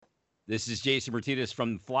This is Jason Martinez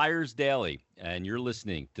from Flyers Daily, and you're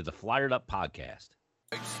listening to the Flyered Up Podcast.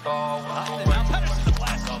 Now Pettersson the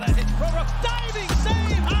blast on that hit. Diving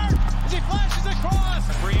save hard as he flashes across.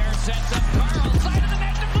 Briere sets up Carl, side of the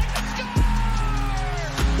net, deflected, score!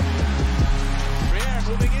 Briere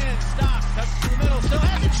moving in, stops, cuts to the middle, still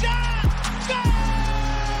has it, shot! Score!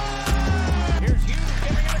 Here's Hughes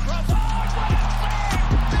giving it across. Oh,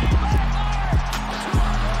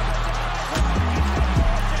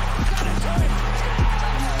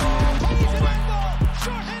 save by Clark!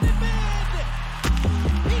 Short-handed mid!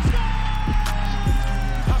 He scores!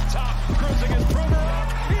 Up top, cruising is Provorov.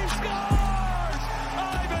 He scores!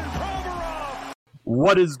 Ivan Provorov!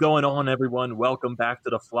 What is going on, everyone? Welcome back to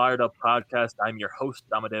the Flyered Up Podcast. I'm your host,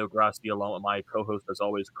 Amadeo Grassi, along with my co-host, as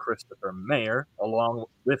always, Christopher Mayer, along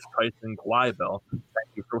with Tyson Gleibel.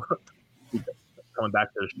 Thank you for coming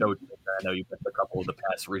back to the show. I know you've missed a couple of the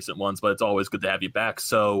past recent ones, but it's always good to have you back.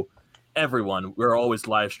 So, everyone, we're always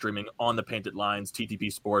live streaming on the Painted Lines,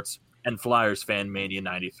 TTP Sports, and Flyers Fan Mania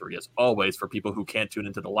 93. As always, for people who can't tune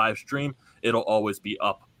into the live stream, it'll always be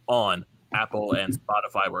up on Apple and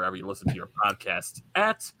Spotify, wherever you listen to your podcasts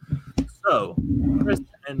at. So, Chris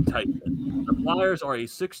and Tyson, the Flyers are a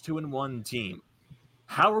 6-2-1 team.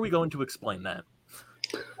 How are we going to explain that?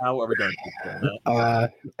 How are we going to explain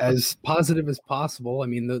that? As positive as possible. I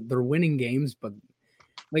mean, they're winning games, but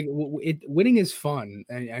like winning is fun.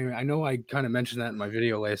 And I know I kind of mentioned that in my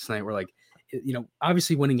video last night. Where like,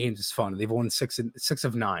 obviously winning games is fun. They've won six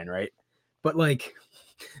of 9, right? But like,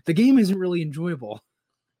 the game isn't really enjoyable.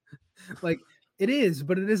 Like it is,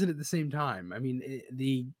 but it isn't at the same time. I mean,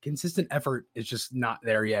 the consistent effort is just not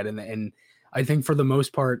there yet. And I think for the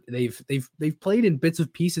most part, they've played in bits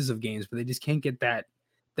of pieces of games, but they just can't get that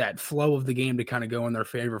flow of the game to kind of go in their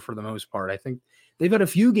favor for the most part. I think they've had a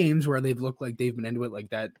few games where they've looked like they've been into it, like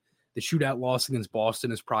that. The shootout loss against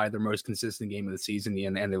Boston is probably their most consistent game of the season,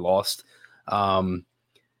 and they lost.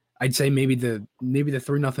 I'd say maybe the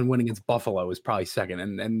 3-0 win against Buffalo is probably second,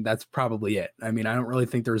 and that's probably it. I mean, I don't really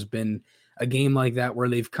think there's been a game like that where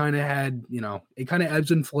they've kind of had, it kind of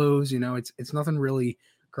ebbs and flows. It's nothing really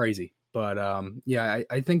crazy, but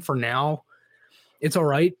I think for now it's all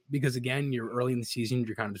right because again, you're early in the season,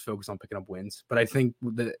 you're kind of just focused on picking up wins. But I think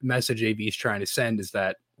the message AV is trying to send is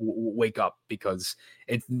that wake up because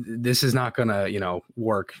this is not gonna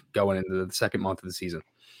work going into the second month of the season.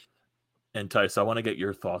 And Tice, I want to get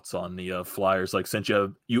your thoughts on the Flyers. Like, since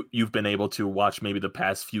you've been able to watch maybe the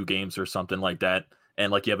past few games or something like that,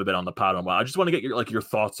 and like you haven't been on the pod in a while, I just want to get your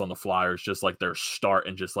thoughts on the Flyers, just like their start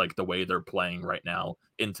and just like the way they're playing right now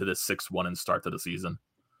into this 6-1 and start to the season.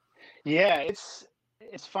 Yeah, it's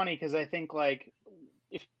funny because I think like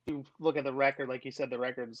if you look at the record, like you said, the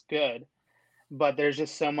record's good, but there's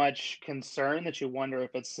just so much concern that you wonder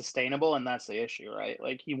if it's sustainable, and that's the issue, right?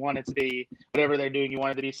 Like you want it to be whatever they're doing, you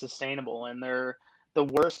want it to be sustainable, and they're the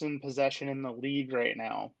worst in possession in the league right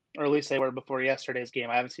now, or at least they were before yesterday's game.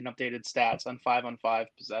 I haven't seen updated stats on 5-on-5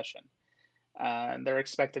 possession. And their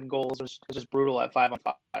expected goals are just brutal at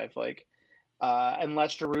 5-on-5. Like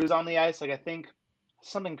unless Giroux's on the ice, like I think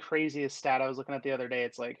something crazy is stat I was looking at the other day.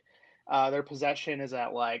 It's like their possession is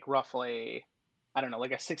at like roughly, I don't know,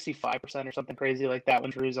 like a 65% or something crazy like that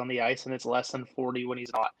when Drew's on the ice, and it's less than 40 when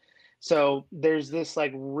he's not. So there's this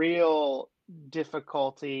like real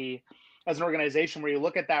difficulty as an organization where you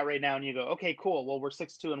look at that right now and you go, okay, cool. Well, we're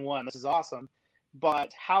 6-2-1. This is awesome.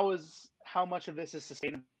 But how much of this is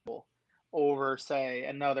sustainable over, say,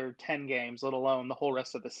 another 10 games, let alone the whole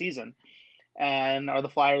rest of the season? And are the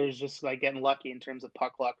Flyers just like getting lucky in terms of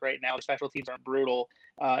puck luck right now? The special teams aren't brutal.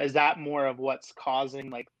 Is that more of what's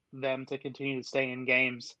causing like them to continue to stay in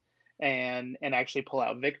games and actually pull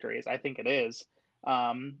out victories? I think it is.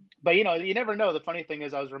 But you never know. The funny thing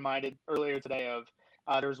is I was reminded earlier today of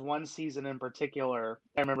there's one season in particular.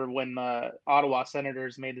 I remember when the Ottawa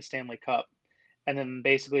Senators made the Stanley Cup, and then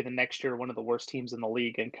basically the next year one of the worst teams in the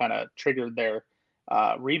league and kind of triggered their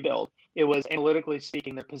rebuild. It was, analytically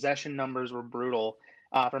speaking, their possession numbers were brutal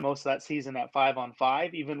for most of that season at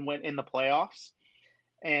 5-on-5, even when in the playoffs.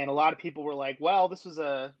 And a lot of people were like, well, this was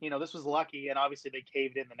lucky. And obviously they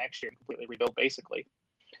caved in the next year and completely rebuilt basically.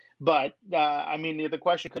 But I mean, the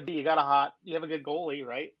question could be, you have a good goalie,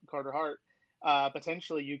 right? Carter Hart.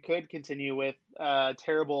 Potentially you could continue with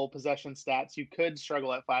terrible possession stats. You could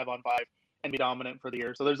struggle at 5-on-5 and be dominant for the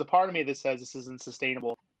year. So there's a part of me that says this isn't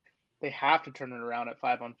sustainable. They have to turn it around at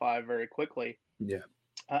 5-on-5 very quickly. Yeah.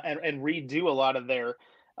 And redo a lot of their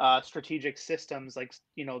strategic systems, like,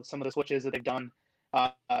 some of the switches that they've done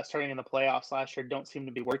starting in the playoffs last year don't seem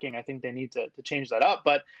to be working. I think they need to change that up.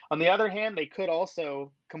 But on the other hand, they could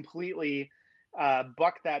also completely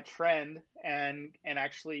buck that trend and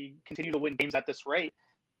actually continue to win games at this rate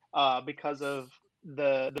because of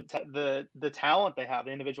the talent they have,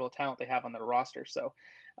 the individual talent they have on their roster. So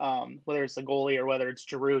whether it's the goalie or whether it's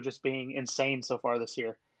Giroux just being insane so far this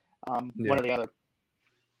year, one or the other.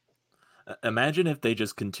 Imagine if they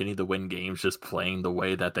just continue to win games just playing the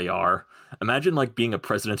way that they are. Imagine like being a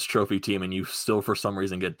President's Trophy team and you still for some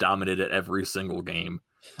reason get dominated every single game.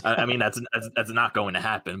 I mean that's not going to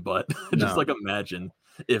happen, but just like imagine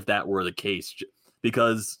if that were the case.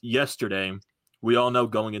 Because yesterday we all know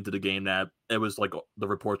going into the game that it was like the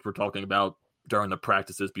reports were talking about during the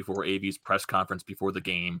practices before AV's press conference before the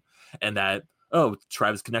game, and that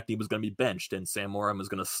Travis Konecny was going to be benched and Sam Morin was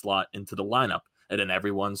going to slot into the lineup. And then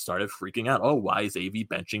everyone started freaking out. Oh, why is AV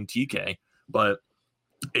benching TK? But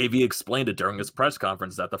AV explained it during his press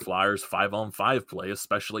conference that the Flyers 5-on-5 play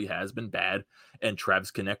especially has been bad. And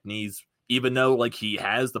Travis Konecny's, even though like he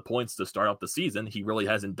has the points to start off the season, he really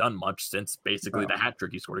hasn't done much since basically the hat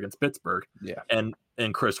trick he scored against Pittsburgh. Yeah. And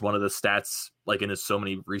Chris, one of the stats, like in his so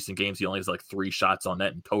many recent games, he only has like 3 shots on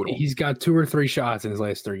net in total. He's got 2 or 3 shots in his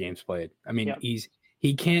last 3 games played. I mean, he's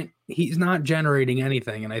not generating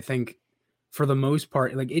anything. And I think, for the most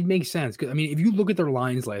part, like it makes sense. I mean, if you look at their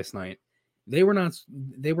lines last night, they were not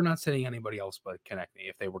sitting anybody else but Konecny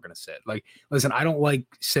if they were going to sit. Like, listen, I don't like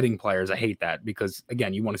sitting players. I hate that because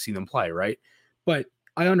again, you want to see them play, right? But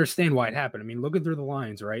I understand why it happened. I mean, looking through the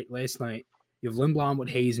lines, right? Last night, you have Lindblom with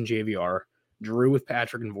Hayes and JVR, Giroux with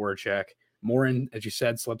Patrick and Voracek, Morin, as you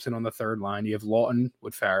said, slips in on the third line. You have Lawton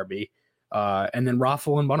with Farabee, and then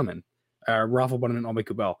Raffl and Bunneman, and Albert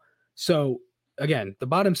Kubel. So again, the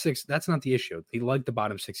bottom 6, that's not the issue. He liked the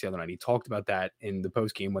bottom 6 the other night. He talked about that in the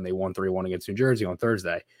postgame when they won 3-1 against New Jersey on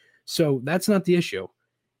Thursday. So that's not the issue.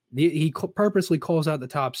 He purposely calls out the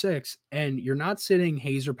top 6, and you're not sitting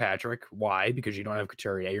Hayes or Patrick. Why? Because you don't have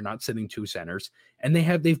Couturier. You're not sitting 2 centers, and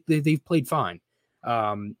they've played fine.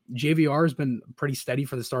 JVR has been pretty steady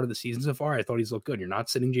for the start of the season so far. I thought he's looked good. You're not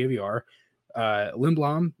sitting JVR.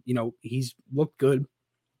 Lindblom, he's looked good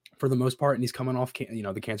for the most part, and he's coming off,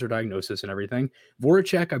 the cancer diagnosis and everything.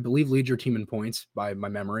 Voracek, I believe, leads your team in points by my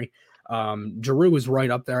memory. Giroux is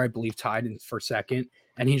right up there, I believe, tied for second,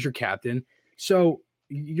 and he's your captain. So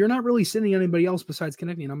you're not really sitting anybody else besides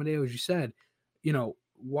Konecny and Amadeo, as you said.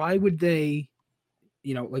 Why would they,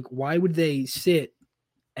 why would they sit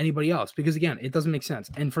anybody else? Because again, it doesn't make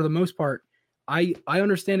sense. And for the most part, I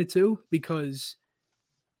understand it too, because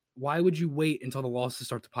why would you wait until the losses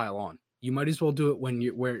start to pile on? You might as well do it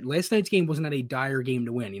where last night's game wasn't a dire game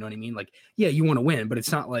to win. You know what I mean? Like, yeah, you want to win, but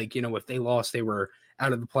it's not like, if they lost, they were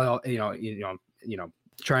out of the playoff,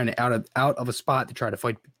 trying to out of a spot to try to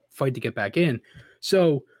fight to get back in.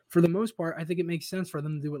 So for the most part, I think it makes sense for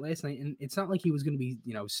them to do it last night. And it's not like he was going to be,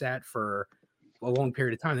 sat for a long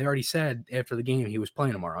period of time. They already said after the game he was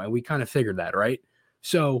playing tomorrow, and we kind of figured that, right?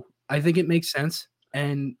 So I think it makes sense,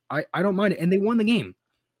 and I don't mind it. And they won the game.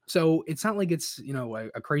 So it's not like it's,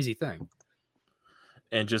 a crazy thing.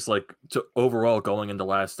 And just like overall going into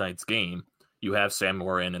last night's game, you have Sam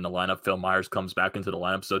Morin in the lineup. Phil Myers comes back into the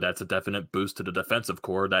lineup. So that's a definite boost to the defensive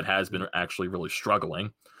core that has been actually really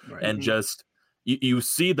struggling. Right. And just you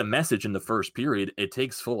see the message in the first period. It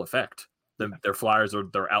takes full effect. Their Flyers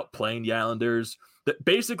they're outplaying the Islanders.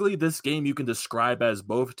 Basically, this game you can describe as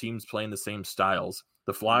both teams playing the same styles.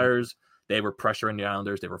 The Flyers, they were pressuring the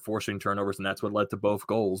Islanders. They were forcing turnovers, and that's what led to both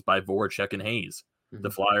goals by Voracek and Hayes. Mm-hmm. The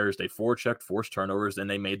Flyers, they forechecked, forced turnovers, and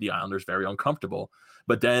they made the Islanders very uncomfortable.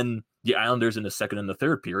 But then the Islanders in the second and the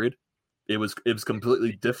third period, it was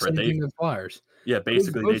completely different. The Flyers. Yeah,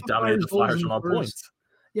 basically they dominated the Flyers on all points.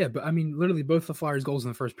 Yeah, but I mean, literally both the Flyers' goals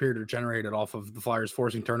in the first period are generated off of the Flyers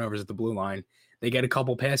forcing turnovers at the blue line. They get a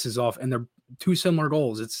couple passes off, and they're 2 similar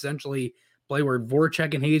goals. It's essentially play where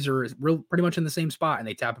Voracek and Hayes are pretty much in the same spot, and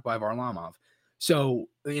they tap it by Varlamov. So,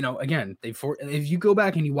 again, if you go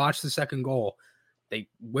back and you watch the second goal, they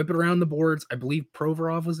whip it around the boards. I believe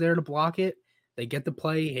Provorov was there to block it. They get the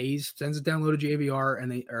play. Hayes sends it down low to JVR,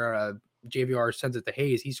 and JVR sends it to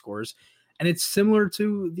Hayes. He scores. And it's similar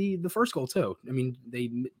to the first goal, too. I mean, they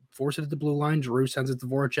force it at the blue line. Giroux sends it to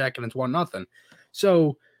Voracek, and it's 1-0.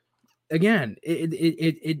 So, again,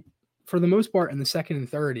 it for the most part, in the second and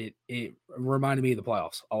third, it reminded me of the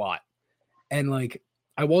playoffs a lot. And,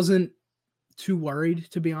 I wasn't too worried,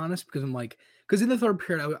 to be honest, because I'm because in the third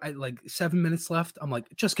period, I 7 minutes left. I'm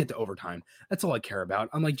like, just get to overtime. That's all I care about.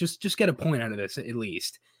 I'm like, just get a point out of this at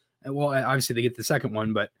least. And well, obviously they get the second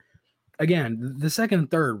one, but again, the second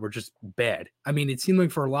and third were just bad. I mean, it seemed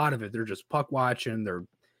like for a lot of it, they're just puck watching.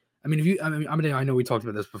 I know we talked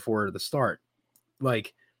about this before the start. The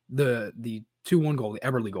 2-1 goal, the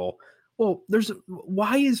Eberle goal. Well,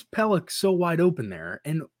 why is Pelech so wide open there?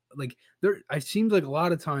 And like it seems like a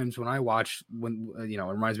lot of times when I watch, when it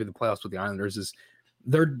reminds me of the playoffs with the Islanders, is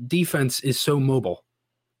their defense is so mobile.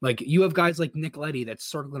 Like you have guys like Nick Leddy that's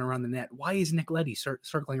circling around the net. Why is Nick Leddy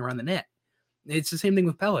circling around the net? It's the same thing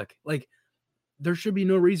with Pelech. Like there should be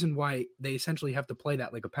no reason why they essentially have to play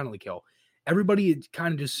that like a penalty kill. Everybody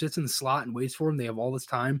kind of just sits in the slot and waits for him. They have all this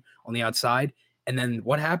time on the outside. And then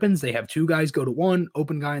what happens? They have two guys go to one,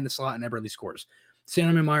 open guy in the slot, and Eberle scores.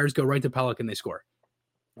 Sanderman and Myers go right to Pelech, and they score.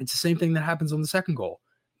 It's the same thing that happens on the second goal.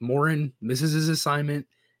 Morin misses his assignment.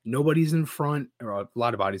 Nobody's in front, or a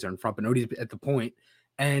lot of bodies are in front, but nobody's at the point,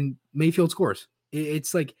 and Mayfield scores.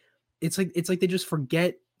 It's like they just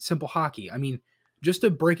forget simple hockey. I mean, just to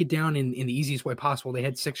break it down in the easiest way possible, they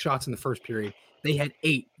had 6 shots in the first period. They had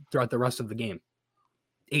 8 throughout the rest of the game.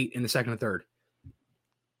 8 in the second and third.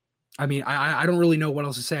 I mean, I don't really know what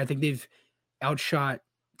else to say. I think they've outshot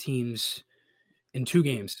teams in 2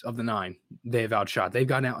 games of the 9. They've outshot. They've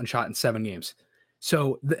gotten out and shot in 7 games.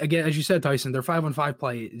 So again, as you said, Tyson, their 5-on-5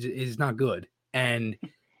 play is not good, and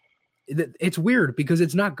it's weird because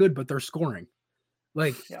it's not good, but they're scoring.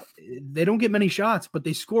 Like they don't get many shots, but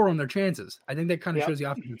they score on their chances. I think that kind of shows the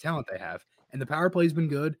offensive talent they have. And the power play has been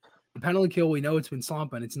good. The penalty kill, we know it's been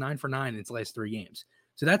slumping. It's 9 for 9 in its last 3 games,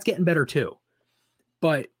 so that's getting better too.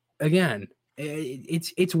 But again,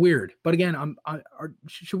 it's weird. But again,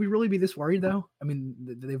 should we really be this worried though? I mean,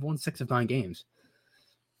 they've won 6 of 9 games.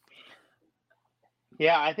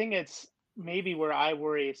 Yeah, I think it's maybe where I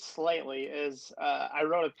worry slightly is I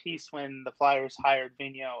wrote a piece when the Flyers hired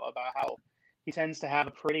Vigneault about how he tends to have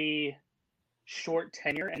a pretty short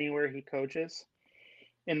tenure anywhere he coaches,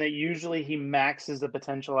 and that usually he maxes the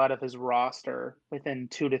potential out of his roster within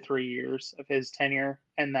 2 to 3 years of his tenure,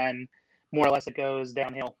 and then more or less it goes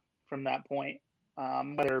downhill from that point.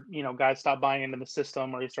 Whether guys stop buying into the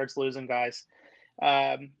system or he starts losing guys.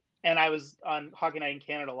 And I was on Hockey Night in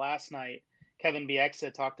Canada last night. Kevin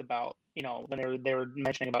Bieksa talked about when they were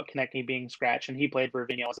mentioning about Konechny being scratched, and he played for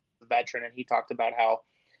Vigneault as a veteran, and he talked about how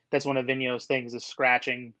that's one of Vigneault's things is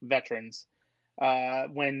scratching veterans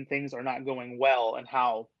when things are not going well, and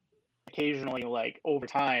how occasionally, like over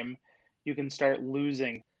time, you can start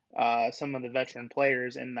losing some of the veteran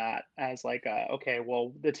players in that as like, okay,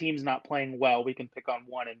 well, the team's not playing well, we can pick on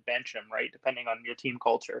one and bench him, right? Depending on your team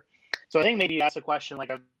culture. So I think maybe you ask a question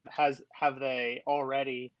like, have they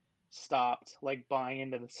already stopped like buying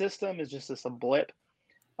into the system? Is just this a blip?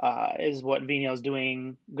 Is what Vigneault's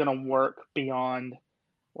doing going to work beyond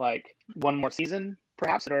like one more season?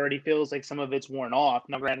 Perhaps it already feels like some of it's worn off.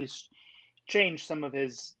 Now, granted, he's changed some of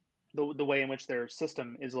the way in which their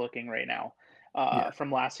system is looking right now from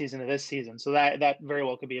last season to this season. So that very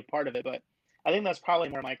well could be a part of it. But I think that's probably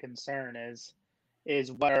more my concern is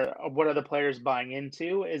what are the players buying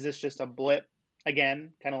into? Is this just a blip again,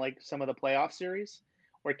 kind of like some of the playoff series?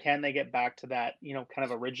 Or can they get back to that, kind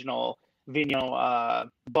of original Vigneault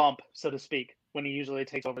bump, so to speak, when he usually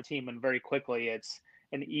takes over the team and very quickly it's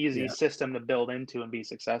an easy system to build into and be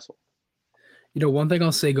successful? One thing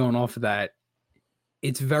I'll say going off of that,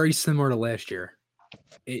 it's very similar to last year.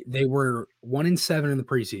 They were 1-7 in the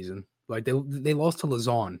preseason. Like they lost to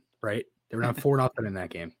Lausanne, right? They were down 4-0 in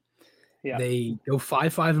that game. Yeah. They go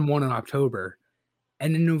 5-5-1 in October,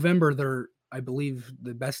 and in November they're, I believe,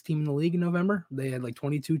 the best team in the league in November. They had like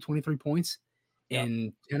 22, 23 points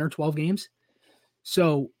in 10 or 12 games.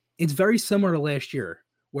 So it's very similar to last year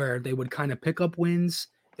where they would kind of pick up wins.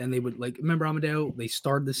 Then they would remember Amadeo, they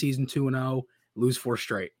started the season 2-0, lose 4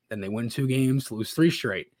 straight. Then they win 2 games, lose 3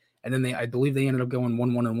 straight. And then I believe they ended up going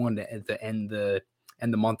 1-1-1 at the end the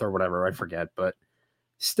month or whatever. I forget. But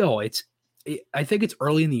still, I think it's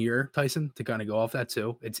early in the year, Tyson, to kind of go off that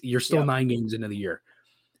too. You're still 9 games into the year.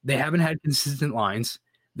 They haven't had consistent lines.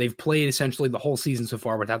 They've played essentially the whole season so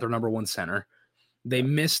far without their number 1 center. They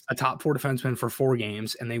missed a top 4 defenseman for 4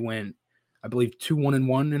 games, and they went, I believe,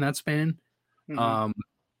 2-1-1 in that span. Mm-hmm.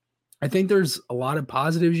 I think there's a lot of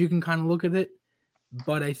positives you can kind of look at it,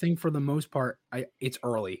 but I think for the most part, it's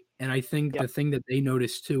early. And I think the thing that they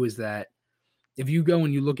noticed too is that if you go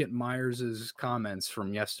and you look at Myers's comments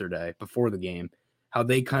from yesterday before the game, how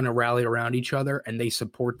they kind of rallied around each other and they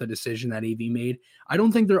support the decision that AV made. I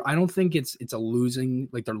don't think it's a losing,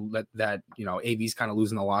 like that AV's kind of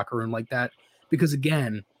losing the locker room like that, because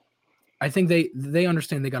again, I think they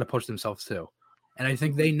understand they got to push themselves too. And I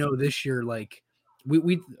think they know this year, like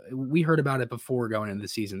we heard about it before going into the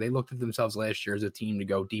season. They looked at themselves last year as a team to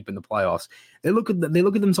go deep in the playoffs. They look at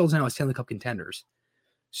themselves now as Stanley Cup contenders.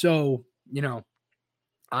 So,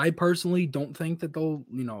 I personally don't think that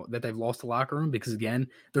that they've lost the locker room, because again,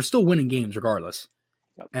 they're still winning games regardless.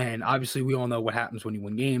 And obviously, we all know what happens when you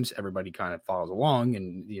win games. Everybody kind of follows along,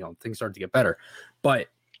 and things start to get better. But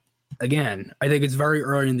again, I think it's very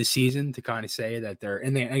early in the season to kind of say that they're.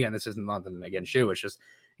 And then, again, this isn't nothing against you. It's just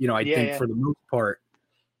I think for the most part,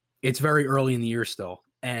 it's very early in the year still,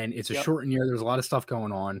 and it's a shortened year. There's a lot of stuff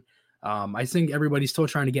going on. I think everybody's still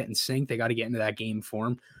trying to get in sync. They got to get into that game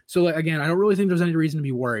form. So again, I don't really think there's any reason to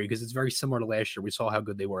be worried because it's very similar to last year. We saw how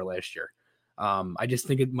good they were last year. I just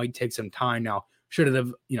think it might take some time now. Should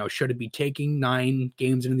it be taking 9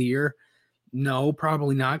 games into the year? No,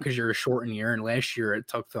 probably not, because you're a shortened year. And last year it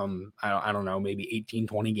took them, I don't know, maybe 18,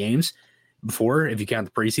 20 games before, if you count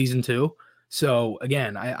the preseason too. So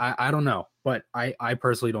again, I don't know, but I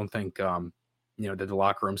personally don't think that the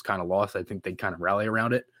locker room's kind of lost. I think they kind of rally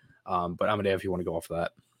around it. But Amadeo, if you want to go off of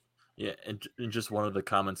that. Yeah, and just one of the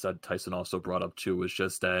comments that Tyson also brought up too was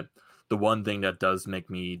just that the one thing that does make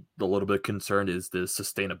me a little bit concerned is the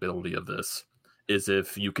sustainability of this. Is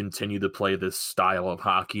if you continue to play this style of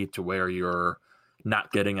hockey to where you're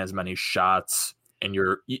not getting as many shots and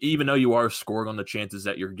even though you are scoring on the chances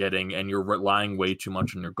that you're getting and you're relying way too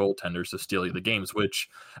much on your goaltenders to steal you the games, which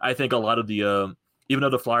I think a lot of the even though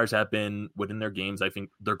the Flyers have been within their games, I think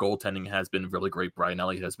their goaltending has been really great. Brian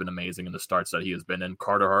Elliott has been amazing in the starts that he has been in.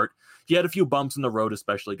 Carter Hart, he had a few bumps in the road,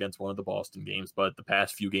 especially against one of the Boston games, but the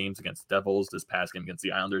past few games against the Devils, this past game against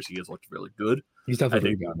the Islanders, he has looked really good. He's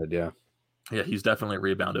definitely rebounded, yeah. Yeah, he's definitely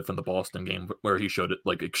rebounded from the Boston game where he showed it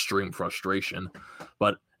like extreme frustration.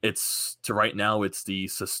 But it's the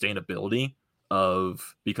sustainability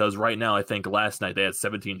of, because right now I think last night they had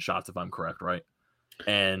 17 shots, if I'm correct, right?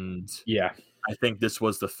 And yeah, I think this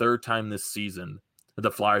was the third time this season that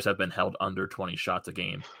the Flyers have been held under 20 shots a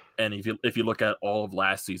game. And if you look at all of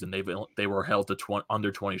last season, they were held to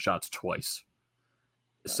under 20 shots twice.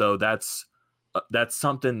 So that's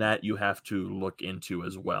something that you have to look into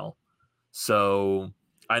as well. So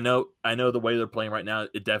I know the way they're playing right now,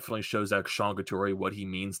 it definitely shows that Sean Couturier, what he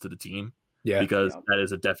means to the team. Yeah, because that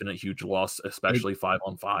is a definite huge loss, especially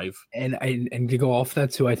 5-on-5. And to go off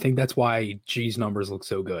that too, I think that's why G's numbers look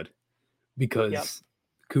so good, because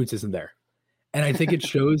Coots isn't there, and I think it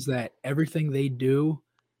shows that everything they do,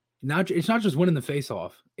 it's not just winning the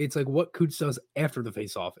faceoff. It's like what Coots does after the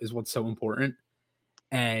faceoff is what's so important.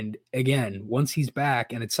 And again, once he's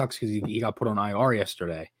back, and it sucks because he got put on IR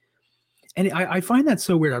yesterday. And I find that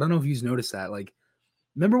so weird. I don't know if you've noticed that. Like,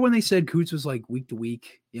 remember when they said Coots was like week to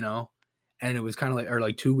week, and it was kind of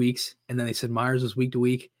like 2 weeks. And then they said Myers was week to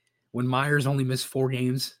week. When Myers only missed 4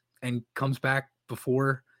 games and comes back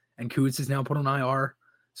before, and Coots is now put on IR.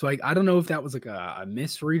 So I don't know if that was like a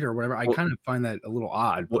misread or whatever. I kind of find that a little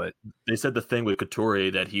odd. But they said the thing with Couturier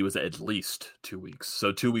that he was at least 2 weeks.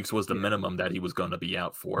 So 2 weeks was the minimum that he was going to be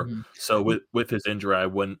out for. Mm-hmm. So with his injury,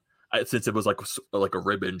 since it was like a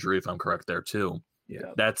rib injury, if I'm correct there too.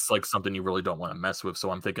 Yeah, that's like something you really don't want to mess with.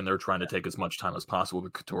 So I'm thinking they're trying to take as much time as possible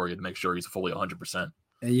with Couturier to make sure he's fully 100%.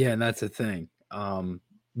 Yeah, and that's the thing.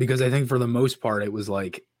 Because I think for the most part, it was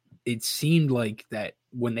like, it seemed like that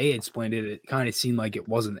when they explained it, it kind of seemed like it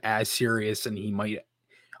wasn't as serious, and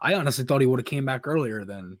I honestly thought he would have came back earlier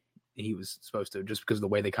than he was supposed to, just because of the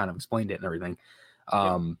way they kind of explained it and everything.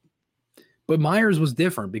 But Myers was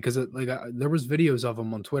different because there was videos of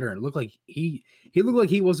him on Twitter, and it looked like he looked like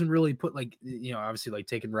he wasn't really put obviously like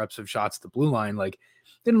taking reps of shots at the blue line. Like,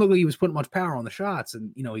 didn't look like he was putting much power on the shots.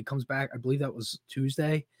 And he comes back. I believe that was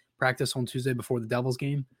Tuesday, practice on Tuesday before the Devils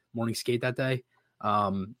game, morning skate that day.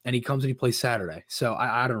 And he comes and he plays Saturday. So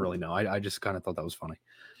I don't really know. I just kind of thought that was funny.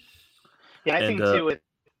 Yeah, I think too with.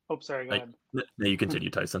 Oh, sorry. Go ahead. No, you continue,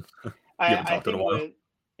 Tyson. I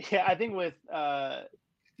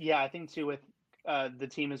think too with the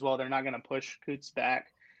team as well, they're not going to push Coots back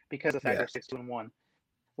because of the fact they're 6-2-1.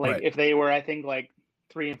 Like if they were, I think like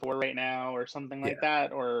 3-4 right now or something like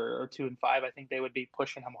that, or 2-5, I think they would be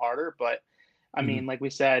pushing him harder. But I mean, like we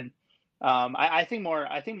said, I think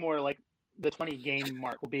more like the 20 game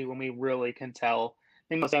mark will be when we really can tell. I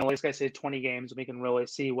think most analysts guys say 20 games, and we can really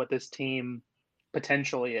see what this team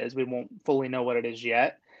potentially is. We won't fully know what it is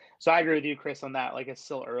yet. So I agree with you, Chris, on that. Like, it's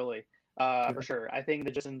still early. For sure. I think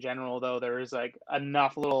that just in general, though, there is like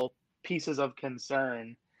enough little pieces of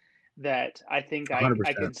concern that I think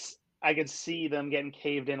I could see them getting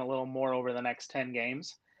caved in a little more over the next 10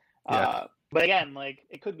 games. But again, like,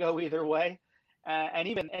 it could go either way. And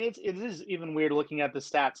it is even weird looking at the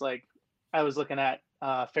stats. Like, I was looking at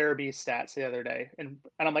Farabee's stats the other day, and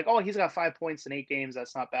I'm like, oh, he's got 5 points in 8 games.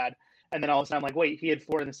 That's not bad. And then all of a sudden I'm like, wait, he had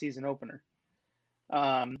 4 in the season opener.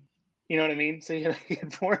 You know what I mean? So he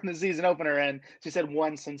had 4 in the season opener, and she said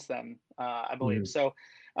 1 since then, I believe. So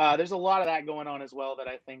there's a lot of that going on as well that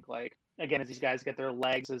I think, like, again, as these guys get their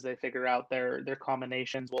legs, as they figure out their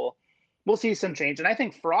combinations, we'll see some change. And I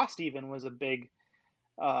think Frost even was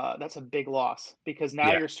that's a big loss, because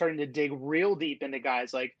now you're starting to dig real deep into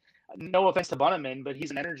guys like, no offense to Bunneman, but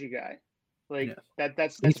he's an energy guy. Like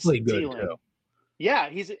that's played good too. Yeah,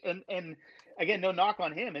 he's and again, no knock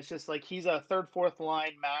on him. It's just like he's a third, fourth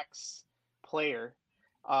line max player.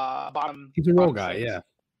 Bottom. He's a role bottom guy, six. yeah.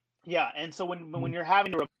 Yeah, and so when you're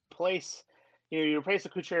having to replace, you replace the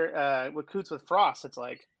Kucher with Coots with Frost, it's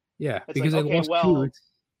like because they lost Coots.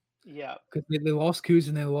 Yeah, because they lost Coots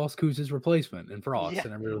and they lost Coots' replacement and Frost,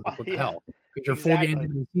 and everyone was like, what the hell? Because you're 4 games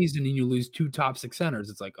into the season and you lose 2 top 6 centers.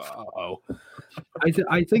 It's like,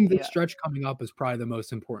 I think the stretch coming up is probably the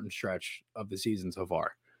most important stretch of the season so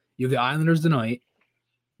far. You have the Islanders tonight,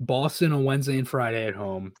 Boston on Wednesday and Friday at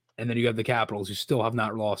home, and then you have the Capitals, who still have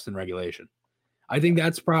not lost in regulation. I think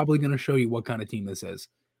that's probably going to show you what kind of team this is.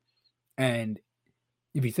 And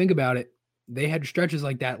if you think about it, they had stretches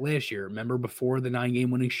like that last year. Remember, before the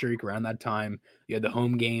 9-game winning streak, around that time, you had the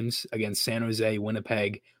home games against San Jose,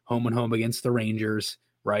 Winnipeg, home and home against the Rangers,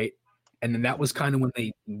 right? And then that was kind of when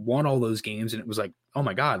they won all those games, and it was like, oh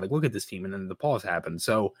my God, like, look at this team. And then the pause happened.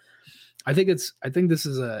 So I think this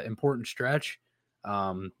is an important stretch.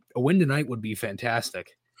 A win tonight would be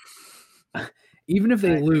fantastic. Even if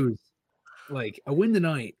they lose, like, a win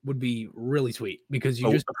tonight would be really sweet, because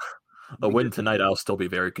a win tonight, I'll still be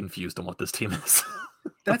very confused on what this team is.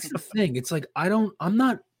 That's the thing. It's like,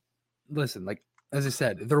 listen, like, as I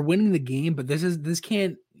said, they're winning the game, but this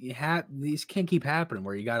can't keep happening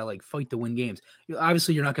where you got to like fight to win games.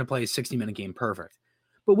 Obviously, you're not going to play a 60-minute game perfect,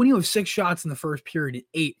 but when you have 6 shots in the first period and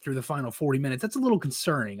 8 through the final 40 minutes, that's a little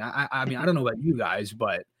concerning. I mean, I don't know about you guys,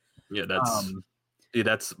 but yeah,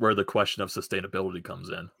 that's where the question of sustainability comes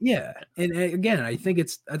in. Yeah, and again, I think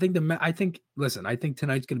tonight's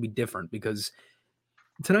going to be different, because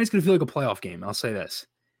tonight's going to feel like a playoff game. I'll say this: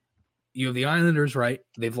 you have the Islanders, right?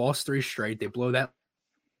 They've lost 3 straight. They blow that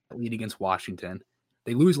lead against Washington.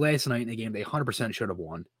 They lose last night in a game they 100% should have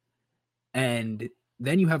won. And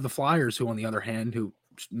then you have the Flyers, who, on the other hand, who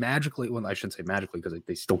magically, well, I shouldn't say magically, because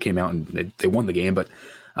they still came out and they won the game, but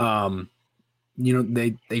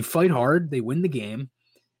they fight hard, they win the game,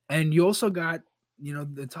 and you also got,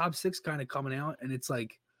 the top 6 kind of coming out, and it's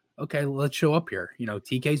like, okay, let's show up here.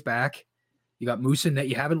 TK's back. You got Moose and Net.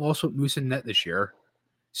 You haven't lost with Moose and Net this year,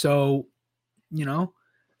 so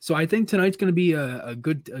so I think tonight's going to be a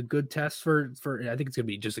good test for. I think it's going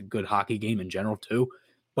to be just a good hockey game in general too,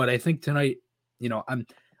 but I think tonight,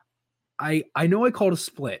 I know I called a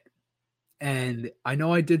split. And I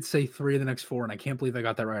know I did say 3 of the next 4, and I can't believe I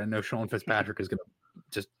got that right. I know Sean Fitzpatrick is going to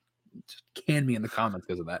just can me in the comments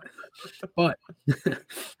because of that.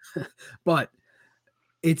 But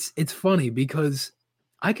it's funny, because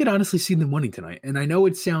I could honestly see them winning tonight. And I know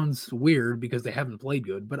it sounds weird because they haven't played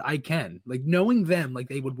good, but I can. Like, knowing them, like,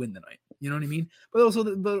 they would win tonight. You know what I mean? But also,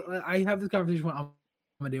 I have this conversation with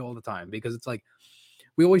Amadeo all the time, because it's like,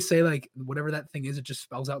 we always say, like, whatever that thing is, it just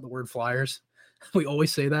spells out the word Flyers. We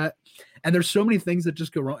always say that. And there's so many things that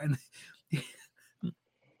just go wrong. And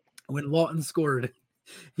when Lawton scored,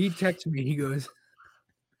 he texted me. He was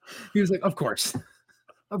like, of course.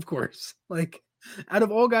 Like, out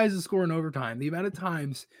of all guys to score in overtime, the amount of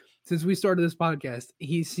times since we started this podcast,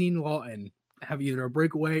 he's seen Lawton have either a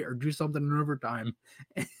breakaway or do something in overtime.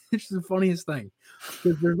 It's just the funniest thing,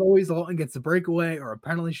 because there's always Lawton gets a breakaway or a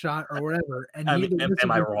penalty shot or whatever. And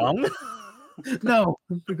am I wrong? No,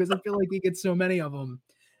 because I feel like he gets so many of them,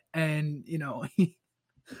 and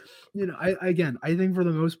I think for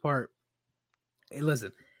the most part,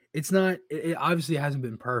 listen, it obviously hasn't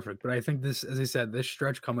been perfect, but I think this, as I said, this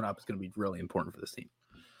stretch coming up is going to be really important for this team.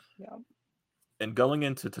 Yeah. And going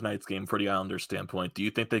into tonight's game, for the Islanders' standpoint, do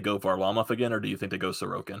you think they go Varlamov again, or do you think they go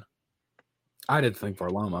Sorokin? I didn't think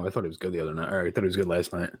Varlamov. I thought he was good the other night. Or I thought he was good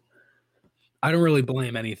last night. I don't really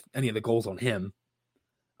blame any of the goals on him.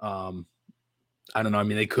 I don't know. I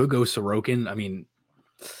mean, they could go Sorokin. I mean,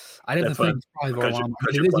 I'd have to think it's probably Varlamov.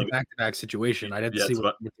 It is a back-to-back situation. I'd have to see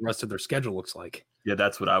what the rest of their schedule looks like. Yeah,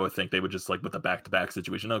 that's what I would think. They would just, like, with the back-to-back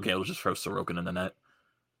situation, okay, let's just throw Sorokin in the net.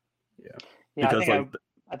 Yeah, because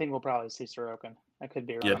I think we'll probably see Sorokin. I could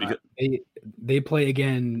be wrong. Yeah, because they play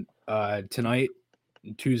again tonight,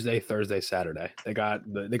 Tuesday, Thursday, Saturday. They got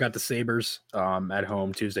the Sabres at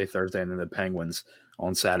home Tuesday, Thursday, and then the Penguins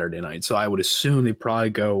on Saturday night. So I would assume they probably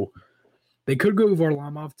go. They could go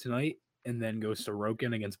Varlamov tonight and then go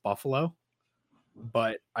Sorokin against Buffalo,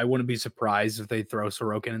 but I wouldn't be surprised if they throw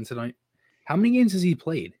Sorokin in tonight. How many games has he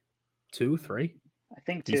played? 2, 3? I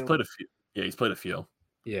think 2. He's played a few. Yeah, he's played a few.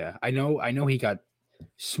 Yeah, I know he got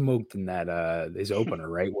smoked in that his opener,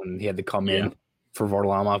 right, when he had to come in. for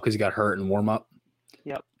Varlamov because he got hurt in warm up.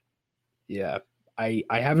 Yep. Yeah. I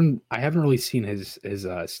haven't really seen his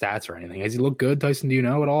stats or anything. Has he looked good, Tyson? Do you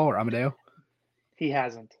know at all, or Amadeo? He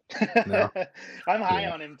hasn't. No. I'm high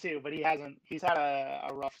on him too, but he hasn't. He's had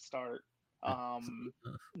a rough start.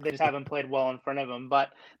 They just haven't played well in front of him. But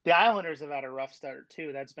the Islanders have had a rough start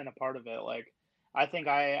too. That's been a part of it. Like, I think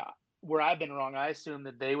where I've been wrong, I assumed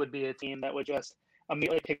that they would be a team that would just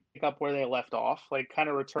immediately pick up where they left off, like kind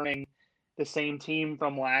of returning the same team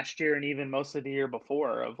from last year and even most of the year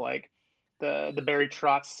before, of like the Barry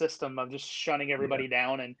Trotz system of just shunning everybody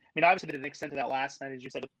down. And I mean, obviously they didn't extend to that last night, as you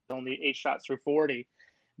said, only 8 shots through 40,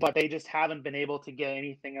 but they just haven't been able to get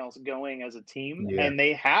anything else going as a team. Yeah. And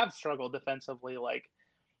they have struggled defensively. Like,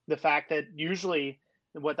 the fact that usually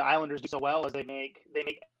what the Islanders do so well is they make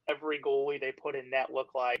every goalie they put in net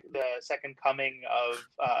look like the second coming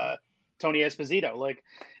of Tony Esposito, like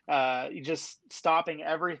just stopping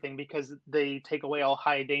everything because they take away all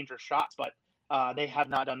high danger shots. But they have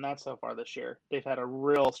not done that so far this year. They've had a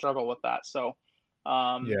real struggle with that. So,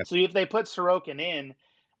 so if they put Sorokin in,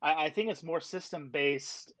 I think it's more system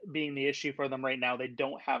based being the issue for them right now. They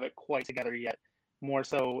don't have it quite together yet, more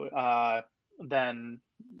so than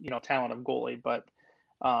talent of goalie. But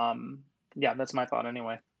yeah, that's my thought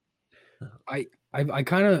anyway. I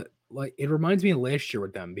kind of like, it reminds me of last year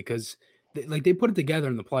with them because they put it together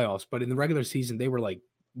in the playoffs, but in the regular season they were like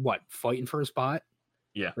fighting for a spot.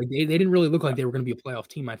 Yeah, like they didn't really look like they were going to be a playoff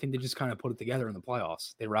team. I think they just kind of put it together in the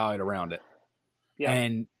playoffs. They rallied around it. Yeah,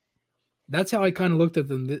 and that's how I kind of looked at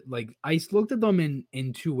them. Like, I looked at them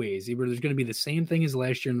in two ways. Either there's going to be the same thing as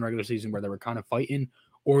last year in the regular season where they were kind of fighting,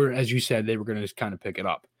 or as you said, they were going to just kind of pick it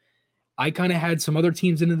up. I kind of had some other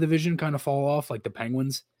teams in the division kind of fall off, like the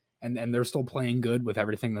Penguins, and they're still playing good with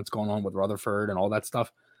everything that's going on with Rutherford and all that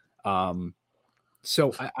stuff.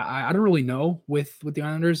 So I don't really know with the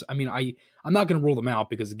Islanders. I mean, I'm not going to rule them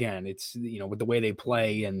out because, again, it's, with the way they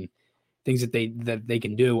play and things that they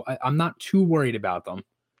can do, I'm not too worried about them.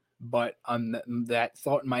 But that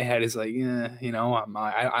thought in my head is like,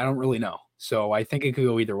 I don't really know. So I think it could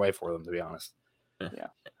go either way for them, to be honest. Yeah.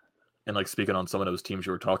 And like, speaking on some of those teams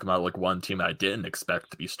you were talking about, like one team I didn't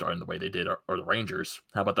expect to be starting the way they did are the Rangers.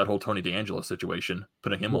 How about that whole Tony DeAngelo situation,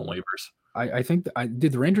 putting him on waivers? I think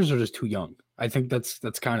the Rangers are just too young. I think that's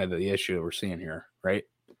kind of the issue we're seeing here, right?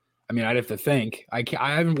 I mean, I'd have to think. I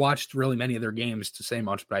haven't watched really many of their games to say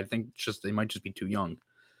much, but I think they might just be too young.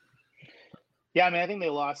 Yeah, I mean, I think they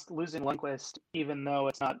losing Lundqvist, even though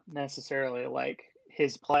it's not necessarily like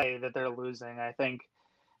his play that they're losing. I think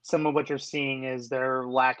some of what you're seeing is they're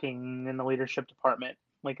lacking in the leadership department,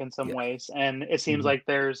 like in some ways. And it seems like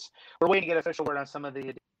we're waiting to get official word on some of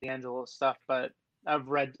the DeAngelo stuff, but I've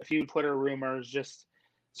read a few Twitter rumors just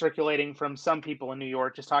circulating from some people in New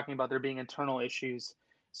York, just talking about there being internal issues.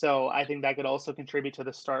 So I think that could also contribute to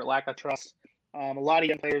the start, lack of trust. A lot of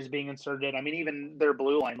young players being inserted. I mean, even their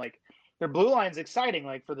blue line, their blue line's exciting,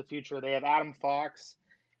 for the future. They have Adam Fox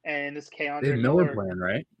and this Keandre Miller playing,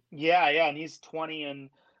 right? Yeah, and he's 20, and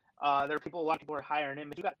there are a lot of people are hiring him.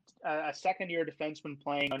 But you got a second-year defenseman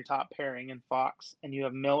playing on your top pairing in Fox, and you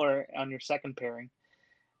have Miller on your second pairing,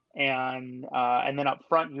 and then up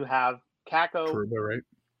front you have Kakko, Trouba, right?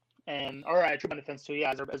 And Trouba on defense too,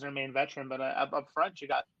 yeah, as their main veteran. But up front you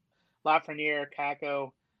got Lafreniere,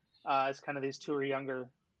 Kakko, as kind of these two or younger,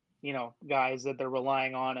 guys that they're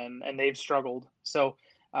relying on, and they've struggled. So,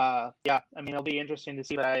 yeah, I mean, it'll be interesting to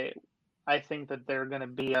see, but I think that they're going to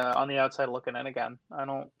be on the outside looking in again. I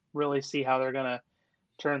don't really see how they're going to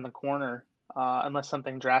turn the corner unless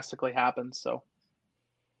something drastically happens. So,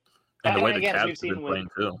 and the way the again, Cavs have been playing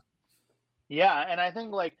too. Yeah, and I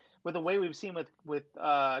think with the way we've seen with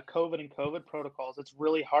COVID and COVID protocols, it's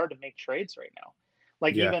really hard to make trades right now.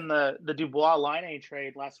 Even the Dubois Laine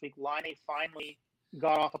trade last week, Laine finally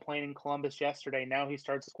got off a plane in Columbus yesterday. Now he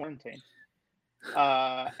starts his quarantine.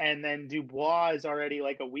 And then Dubois is already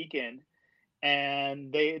a weekend.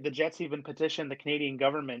 And the Jets even petitioned the Canadian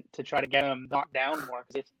government to try to get him knocked down more.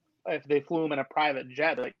 Because if they flew him in a private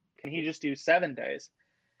jet, can he just do 7 days?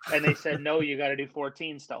 And they said, no, you got to do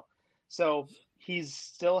 14 still. So he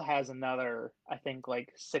still has another, I think,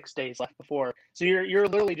 6 days left before. So you're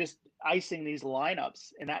literally just icing these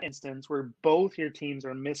lineups in that instance where both your teams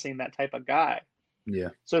are missing that type of guy. Yeah.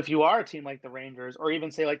 So if you are a team like the Rangers, or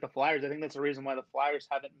even say the Flyers, I think that's the reason why the Flyers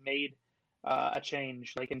haven't made a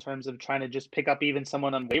change, in terms of trying to just pick up even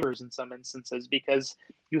someone on waivers in some instances, because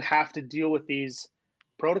you have to deal with these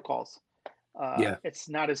protocols. It's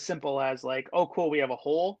not as simple as oh, cool, we have a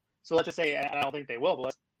hole. So let's just say, and I don't think they will, but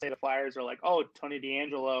let's say the Flyers are oh, Tony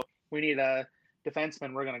DeAngelo, we need a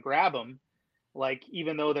defenseman, we're going to grab him.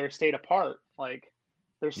 Even though they're stayed apart,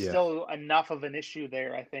 there's Yeah. still enough of an issue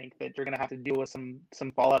there, I think, that you're going to have to deal with some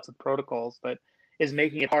fallouts with protocols, but is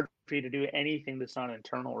making it hard for you to do anything that's not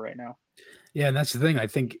internal right now. Yeah, and that's the thing. I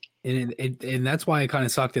think, and that's why it kind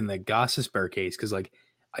of sucked in the Gossesbear case, because like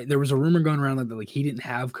there was a rumor going around that like he didn't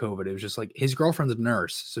have COVID. It was just like his girlfriend's a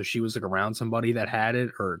nurse, so she was like around somebody that had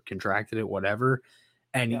it or contracted it, whatever,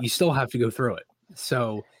 and you still have to go through it.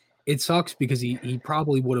 So it sucks because he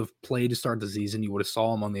probably would have played to start the season. You would have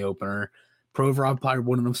saw him on the opener. Provorov probably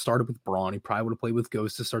wouldn't have started with Braun. He probably would have played with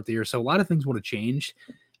Ghost to start the year. So a lot of things would have changed.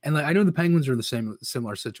 And like I know the Penguins are the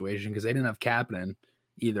similar situation because they didn't have Kapanen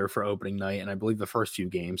either for opening night, and I believe the first few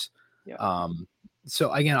games. Yeah.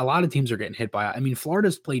 So again, a lot of teams are getting hit by it. I mean,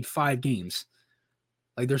 Florida's played 5 games.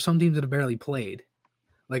 Like there's some teams that have barely played.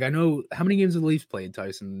 Like I know how many games have the Leafs played,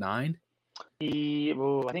 Tyson? 9?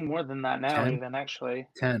 I think more than that now, 10? even actually.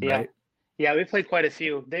 10, Yeah. right? Yeah, we've played quite a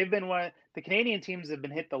few. They've been the Canadian teams have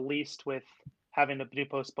been hit the least with having to do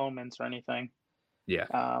postponements or anything. Yeah.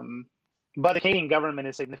 But the Canadian government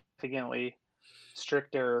is significantly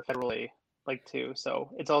stricter federally, like too. So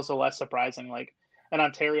it's also less surprising. Like in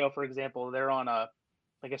Ontario, for example, they're on a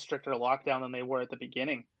stricter lockdown than they were at the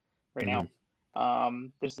beginning right now.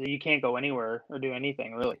 You can't go anywhere or do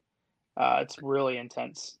anything really. It's really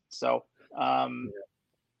intense. So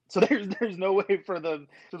so there's no way for the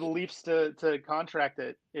Leafs to contract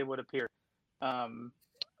it would appear,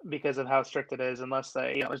 because of how strict it is, unless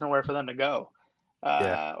there's nowhere for them to go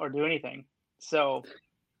or do anything. So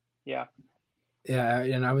yeah. Yeah,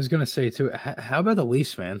 and I was gonna say too, how about the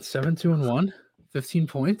Leafs, man? 7-2-1, 15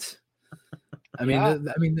 points. I mean,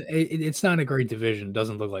 it's not a great division. It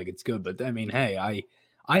doesn't look like it's good, but I mean, hey,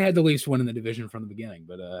 I had the Leafs winning the division from the beginning.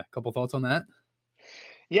 But a couple thoughts on that?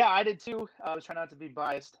 Yeah, I did too. I was trying not to be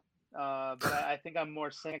biased, but I think I'm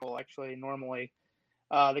more cynical actually. Normally,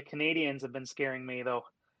 the Canadians have been scaring me though.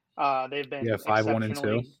 They've been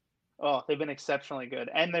 5-1-2. Oh, they've been exceptionally good,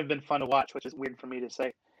 and they've been fun to watch, which is weird for me to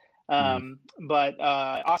say. But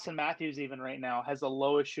Austin Matthews, even right now, has the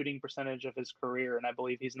lowest shooting percentage of his career, and I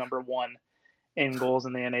believe he's number 1 in goals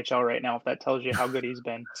in the NHL right now. If that tells you how good he's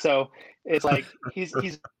been, so it's like he's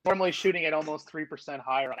normally shooting at almost 3%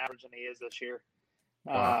 higher on average than he is this year,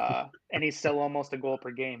 and he's still almost a goal per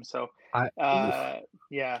game. So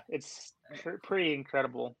yeah, it's pretty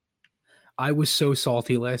incredible. I was so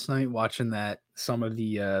salty last night watching some of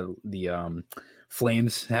the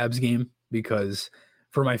Flames Habs game because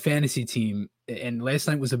for my fantasy team, and last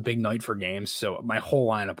night was a big night for games, so my whole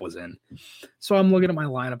lineup was in. So I'm looking at my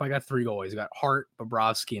lineup. I got 3 goalies. I got Hart,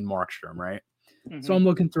 Bobrovsky, and Markstrom, right? Mm-hmm. So I'm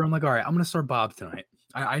looking through. I'm like, all right, I'm going to start Bob tonight.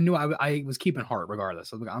 I knew I was keeping Hart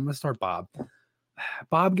regardless. I'm going to start Bob.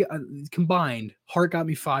 Bob combined, Hart got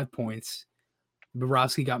me 5 points.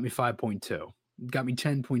 Bobrovsky got me 5.2. Got me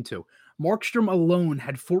 10.2. Markstrom alone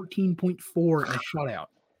had 14.4 and a shutout.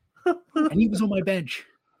 And he was on my bench.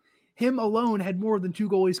 Him alone had more than 2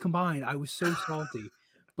 goalies combined. I was so salty.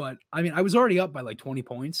 But, I mean, I was already up by like 20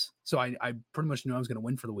 points. So I pretty much knew I was going to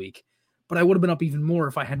win for the week. But I would have been up even more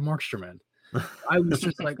if I had Markstrom in. I was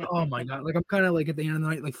just like, oh, my God. Like, I'm kind of like at the end of the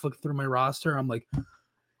night, like flick through my roster. I'm like,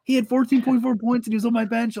 he had 14.4 points and he was on my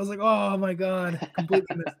bench. I was like, oh, my God.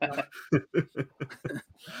 Completely missed out.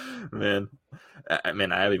 Man,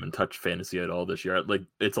 I haven't even touched fantasy at all this year. Like,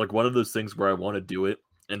 it's like one of those things where I want to do it.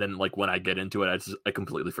 And then, like, when I get into it, I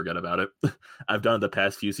completely forget about it. I've done it the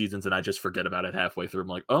past few seasons, and I just forget about it halfway through. I'm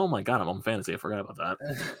like, oh, my God, I'm on fantasy. I forgot about that.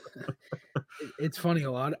 It's funny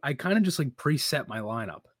a lot. I kind of just, like, preset my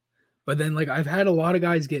lineup. But then, like, I've had a lot of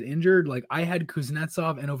guys get injured. Like, I had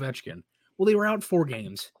Kuznetsov and Ovechkin. Well, they were out 4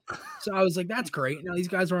 games. So I was like, that's great. Now these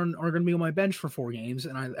guys are going to be on my bench for 4 games.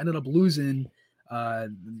 And I ended up losing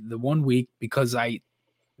the 1 week because I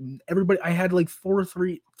had like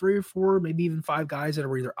 3 or 4, maybe even 5 guys that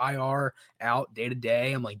were either IR out day to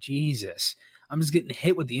day. I'm like, Jesus, I'm just getting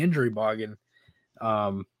hit with the injury bug. And,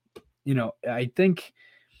 I think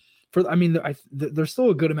there's still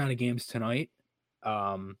a good amount of games tonight.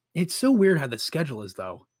 It's so weird how the schedule is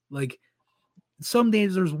though. Like some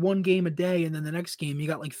days there's 1 game a day. And then the next game, you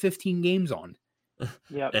got like 15 games on.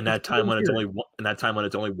 Yeah, and that time when it's only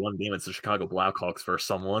 1 game, it's the Chicago Blackhawks versus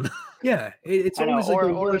someone. Yeah, it's always like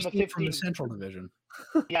the worst team from the Central Division.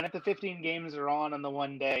 Yeah, and if the 15 games are on the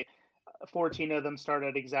one day, 14 of them start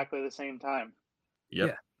at exactly the same time.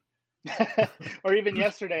 Yep. Yeah. Or even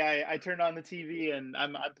yesterday, I turned on the TV and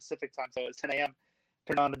I'm Pacific time, so it was 10 a.m.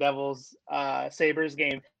 Turned on the Devils Sabres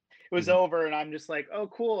game. It was over, and I'm just like, oh,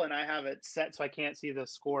 cool. And I have it set so I can't see the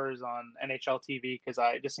scores on NHL TV because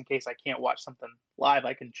just in case I can't watch something live,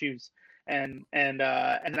 I can choose. And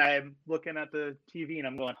I'm looking at the TV and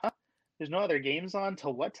I'm going, huh? There's no other games on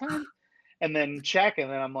till what time? And then check, and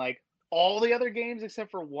then I'm like, all the other games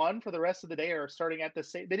except for one for the rest of the day are starting at the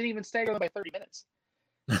same. They didn't even stagger them by 30 minutes.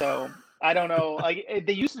 So I don't know. Like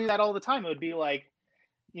they used to do that all the time. It would be like,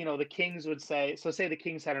 the Kings would say. So say the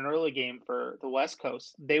Kings had an early game for the West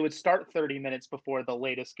Coast, they would start 30 minutes before the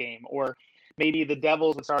latest game, or maybe the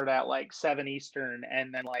Devils would start at like 7 Eastern,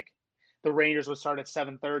 and then like the Rangers would start at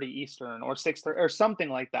 7:30 Eastern or 6:30 or something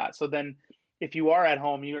like that. So then if you are at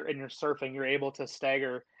home, you're surfing, you're able to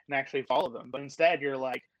stagger and actually follow them. But instead you're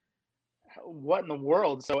like, what in the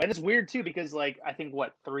world? So, and it's weird too, because like, I think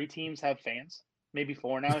 3 teams have fans, maybe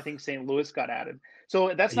 4 now. I think St. Louis got added.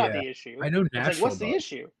 So that's not the issue. I know Nashville. It's like, what's the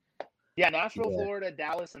issue? Yeah. Nashville, Florida,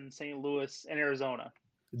 Dallas, and St. Louis and Arizona.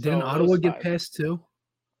 Didn't Ottawa get passed too?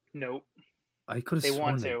 Nope. I could have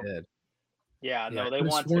sworn they did. Yeah, no, they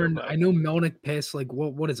want to. But... I know Melnyk passed like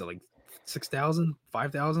what is it, like 6,000,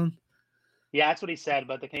 5,000? Yeah, that's what he said,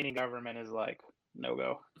 but the Canadian government is like, no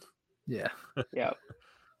go. Yeah. Yeah.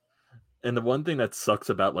 And the one thing that sucks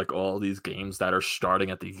about like all these games that are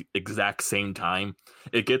starting at the exact same time,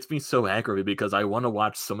 it gets me so aggravated because I want to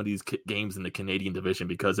watch some of these games in the Canadian division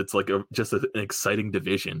because it's like just an exciting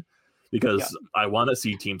division. Because I want to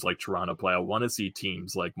see teams like Toronto play. I want to see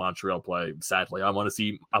teams like Montreal play. Sadly, I want to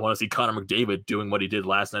see Connor McDavid doing what he did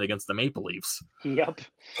last night against the Maple Leafs. Yep.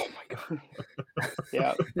 Oh my god.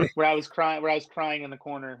 Yeah. Where I was crying in the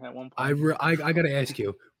corner at one point. I gotta ask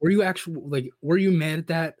you, were you mad at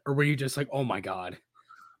that, or were you just like, oh my god?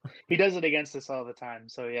 He does it against us all the time.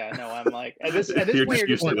 So yeah, no, I'm like at this point you're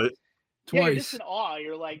just like, yeah, you're just in awe.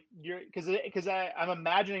 You're like because I'm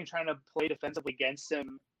imagining trying to play defensively against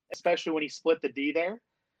him, especially when he split the D there,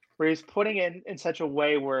 where he's putting it in such a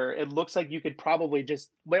way where it looks like you could probably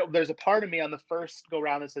there's a part of me on the first go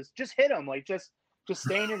round that says, just hit him, like just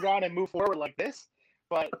stay in your ground and move forward like this.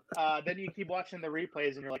 But then you keep watching the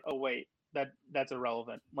replays and you're like, oh wait, that's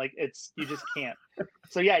irrelevant. Like you just can't.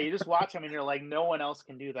 So yeah, you just watch him and you're like, no one else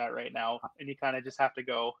can do that right now. And you kind of just have to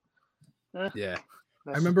go. Yeah.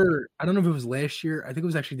 I remember, I don't know if it was last year. I think it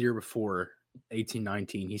was actually the year before.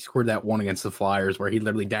 18-19, he scored that one against the Flyers where he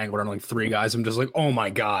literally dangled on like 3 guys. I'm just like, oh my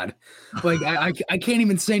god, like I can't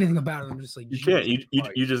even say anything about it. I'm just like, you can't.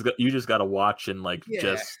 You just got to watch and like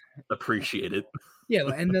just appreciate it. Yeah,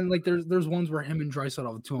 and then like there's ones where him and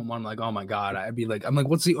Draisaitl have 2-on-1. Like, oh my god, I'm like,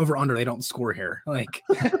 what's the over under? They don't score here. Like,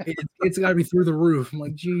 it's got to be through the roof. I'm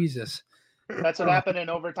like, Jesus. That's what happened in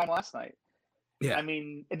overtime last night. Yeah, I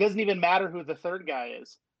mean, it doesn't even matter who the third guy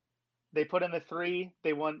is. They put in the 3.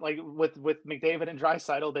 They won like with McDavid and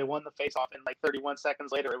Draisaitl. They won the faceoff, and like 31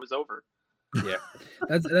 seconds later, it was over. Yeah,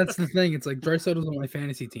 that's the thing. It's like Draisaitl's on my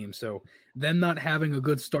fantasy team, so them not having a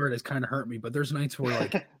good start has kind of hurt me. But there's nights where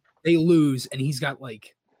like they lose, and he's got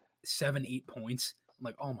like 7-8 points. I'm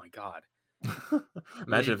like, oh my god.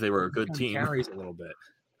 Imagine if they were a good team. Carries a little bit.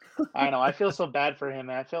 I know. I feel so bad for him.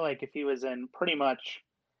 And I feel like if he was in pretty much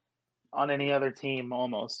on any other team,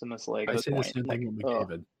 almost in this league, I say the same thing with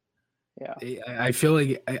McDavid. Yeah, I feel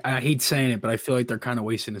like I hate saying it, but I feel like they're kind of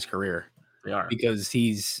wasting his career. They are, because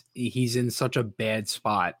he's in such a bad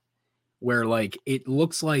spot where like it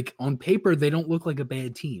looks like on paper they don't look like a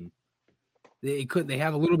bad team. They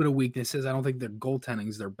have a little bit of weaknesses. I don't think their goaltending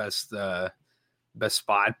is their best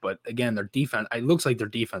spot, but again, their defense. It looks like their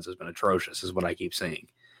defense has been atrocious, is what I keep saying.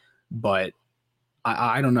 But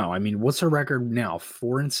I don't know. I mean, what's their record now?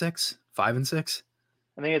 4-6, 5-6.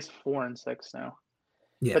 I think it's 4-6 now.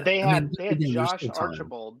 Yeah, but they had Josh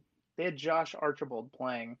Archibald. They had Josh Archibald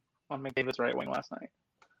playing on McDavid's right wing last night.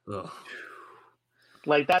 Ugh.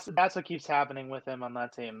 Like that's what keeps happening with him on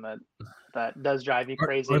that team. That does drive you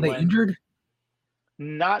crazy. Are they injured?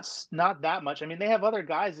 Not that much. I mean, they have other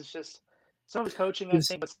guys. It's just some of his coaching, I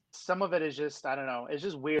think, but some of it is just, I don't know. It's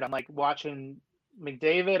just weird. I'm like watching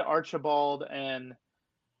McDavid, Archibald, and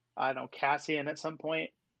I don't know, Cassian at some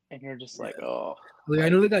point, and you're just like, oh. Like, I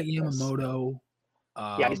know they got Yamamoto.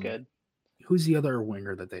 Yeah, he's good. Who's the other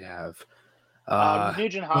winger that they have?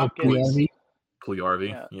 Nugent Hopkins.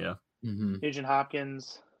 Puljujarvi, yeah. Mm-hmm. Nugent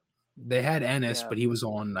Hopkins. They had Ennis, but he was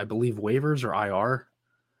on, I believe, waivers or IR.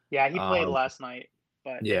 Yeah, he played last night,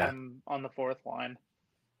 but yeah, I'm on the 4th line.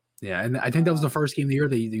 Yeah, and I think that was the first game of the year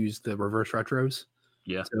they used the reverse retros.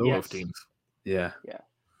 Yeah, yes. Both teams. Yeah.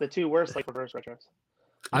 The 2 worst reverse retros.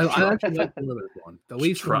 I actually like the other one. The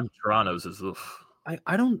Leafs one. Toronto's is.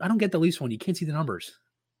 I don't get the Leafs one. You can't see the numbers.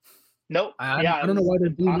 Nope. I don't know why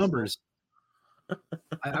they're blue numbers.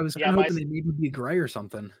 I was kind of hoping they maybe be gray or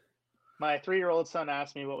something. My 3-year-old son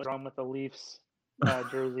asked me what was wrong with the Leafs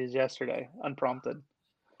jerseys yesterday, unprompted.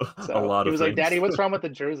 So a lot he was of like, "Daddy, what's wrong with the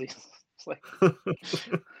jerseys?" It's like a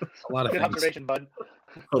lot of good things. observation, bud.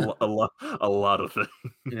 a lot of things.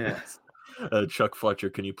 Yeah. Chuck Fletcher,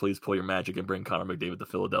 can you please pull your magic and bring Connor McDavid to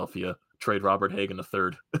Philadelphia? Trade Robert Hagan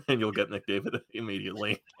III, and you'll get McDavid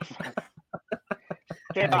immediately.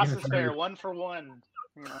 Okay, Boss is fair. 1 for 1.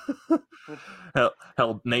 You know.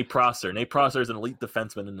 Hell, Nate Prosser. Nate Prosser is an elite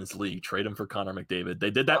defenseman in this league. Trade him for Connor McDavid.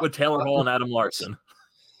 They did that with Taylor Hall and Adam Larson.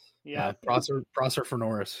 Yeah, Prosser for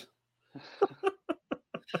Norris.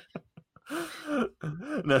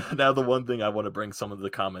 Now, the one thing I want to bring some of the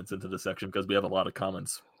comments into the section because we have a lot of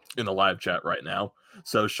comments in the live chat right now.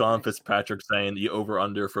 So Sean Fitzpatrick saying the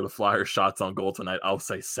over-under for the Flyers shots on goal tonight. I'll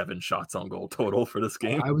say 7 shots on goal total for this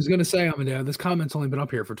game. I was going to say, this comment's only been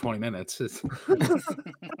up here for 20 minutes.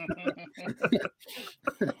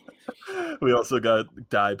 We also got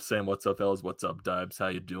Dibes saying, what's up, fellas? What's up, Dibes? How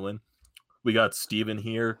you doing? We got Steven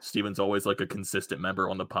here. Steven's always like a consistent member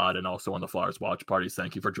on the pod and also on the Flyers watch parties.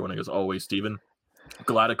 Thank you for joining us always, Steven.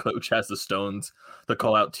 Glad a coach has the stones to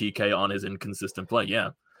call out TK on his inconsistent play. Yeah,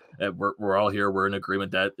 we're all here. We're in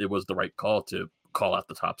agreement that it was the right call to call out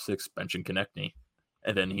the top 6, benching Konechny.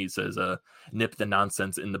 And then he says, nip the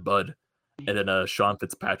nonsense in the bud. And then Sean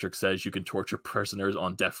Fitzpatrick says you can torture prisoners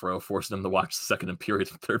on death row, forcing them to watch the second and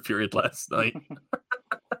third period last night.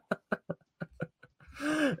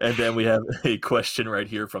 And then we have a question right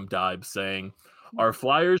here from Dibes saying, are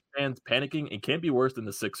Flyers fans panicking? It can't be worse than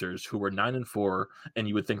the Sixers, who were 9-4, and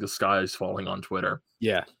you would think the sky is falling on Twitter.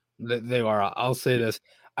 Yeah, they are. I'll say this.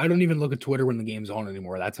 I don't even look at Twitter when the game's on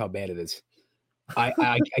anymore. That's how bad it is.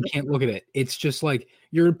 I can't look at it. It's just like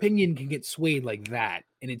your opinion can get swayed like that,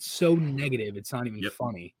 and it's so negative. It's not even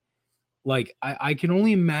funny. Like I can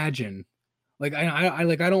only imagine. Like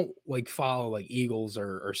I don't like follow like Eagles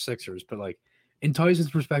or Sixers, but like in Tyson's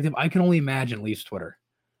perspective, I can only imagine Leafs Twitter.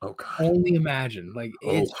 Oh God! Only imagine. Like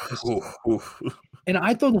it's just, and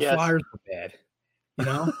I thought the Flyers were bad. You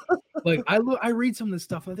know, like I read some of this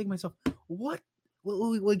stuff and I think to myself, what?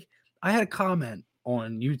 Like I had a comment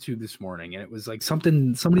on YouTube this morning, and it was like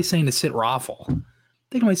somebody saying to sit Raffle. I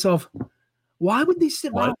think to myself, why would they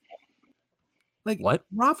sit Raffle? Like what?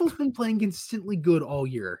 Raffle's been playing consistently good all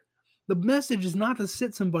year. The message is not to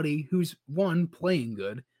sit somebody who's playing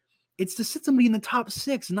good. It's to sit somebody in the top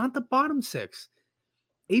 6, not the bottom 6.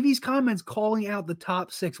 AV's comments calling out the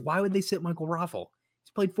top 6. Why would they sit Michael Raffle?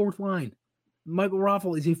 He's played 4th line. Michael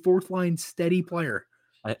Raffle is a 4th line steady player.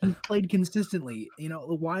 He played consistently. You know,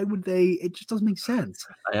 why would they? It just doesn't make sense.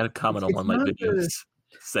 I had a comment on one of my videos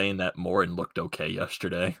saying that Morin looked okay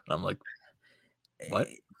yesterday. I'm like, what?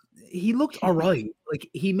 He looked all right. Like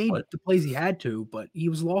he made the plays he had to, but he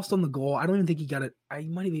was lost on the goal. I don't even think he got it. I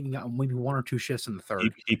might have even gotten maybe 1 or 2 shifts in the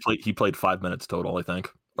third. He played 5 minutes total, I think,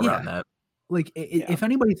 around that. Like if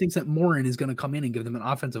anybody thinks that Morin is going to come in and give them an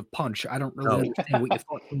offensive punch, I don't really understand what you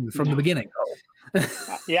thought from the beginning.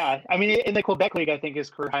 Yeah, I mean, in the Quebec League, I think his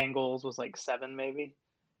career high in goals was like 7, maybe.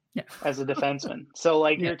 Yeah, as a defenseman. So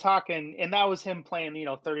like you're talking, and that was him playing,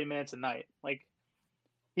 30 minutes a night. Like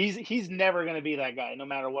he's never going to be that guy, no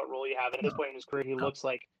matter what role you have. At this point in his career, he looks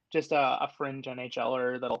like just a fringe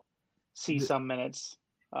NHLer that'll see some minutes.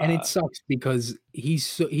 And it sucks because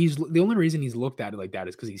he's the only reason he's looked at it like that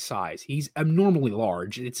is because he's size. He's abnormally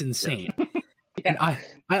large. It's insane. And I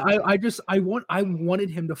wanted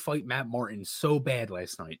him to fight Matt Martin so bad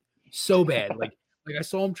last night. So bad. Like I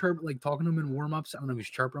saw him talking to him in warm-ups. I don't know if he's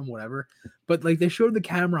chirping him, whatever. But like they showed the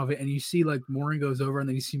camera of it and you see like Morin goes over and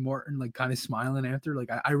then you see Martin like kind of smiling after. Like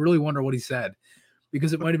I really wonder what he said.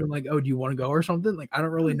 Because it might have been like, oh, do you want to go or something? Like I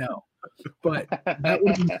don't really know. But that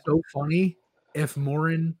would be so funny if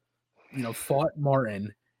Morin, fought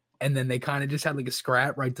Martin and then they kind of just had like a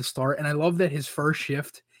scrap right to start. And I love that his first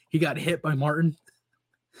shift, he got hit by Martin.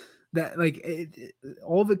 That like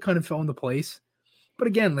all of it kind of fell into place. But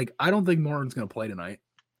again, like I don't think Morin's going to play tonight.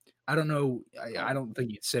 I don't know. I don't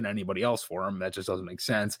think you'd send anybody else for him. That just doesn't make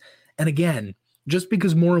sense. And again, just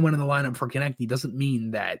because Morin went in the lineup for Konechny doesn't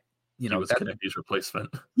mean that he was Konechny's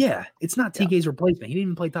replacement. Yeah, it's not TK's replacement. He didn't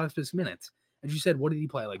even play top 6 minutes. As you said, what did he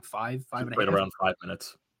play? Like 5 and a half? Played around 5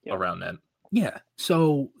 minutes. Yeah. Around that. Yeah.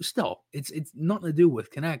 So still, it's nothing to do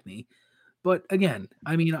with Konechny. But again,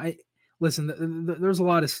 I mean, listen. There's a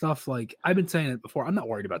lot of stuff. Like I've been saying it before. I'm not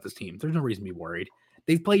worried about this team. There's no reason to be worried.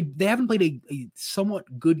 They haven't played a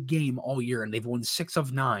somewhat good game all year, and they've won 6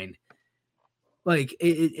 of 9. Like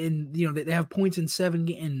they have points in 7 of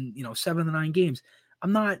the 9 games.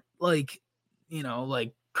 I'm not like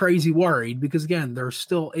crazy worried because again, they're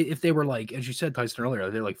still, if they were like, as you said, Tyson earlier,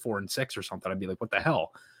 they're like 4 and 6 or something, I'd be like, what the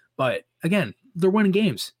hell? But again, they're winning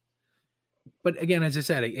games. But again, as I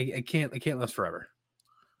said, it can't last forever.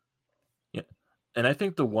 Yeah. And I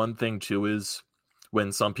think the one thing too is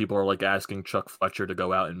when some people are like asking Chuck Fletcher to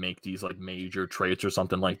go out and make these like major trades or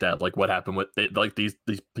something like that. Like what happened with like these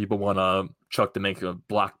people want Chuck to make a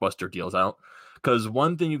blockbuster deals out. Because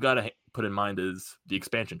one thing you got to put in mind is the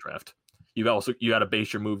expansion draft. You got to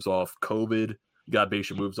base your moves off COVID. You got to base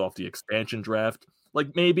your moves off the expansion draft.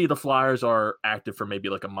 Like maybe the Flyers are active for maybe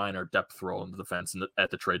like a minor depth role in the defense at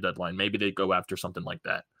the trade deadline. Maybe they go after something like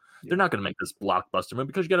that. Yeah. They're not going to make this blockbuster move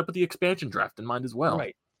because you got to put the expansion draft in mind as well.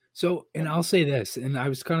 Right. So, and I'll say this, and I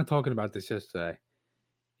was kind of talking about this yesterday.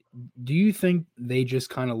 Do you think they just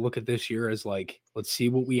kind of look at this year as like, let's see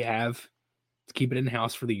what we have, let's keep it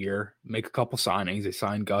in-house for the year, make a couple signings. They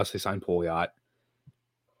signed Gus, they signed Pouliot.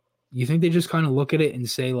 You think they just kind of look at it and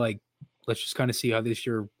say like, let's just kind of see how this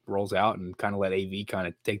year rolls out and kind of let AV kind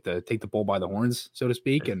of take the bull by the horns, so to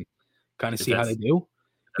speak, and kind of see how they do.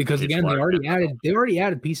 Because again, they already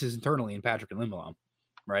added pieces internally in Patrick and Lindblom,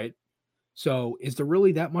 right? So is there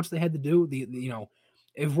really that much they had to do?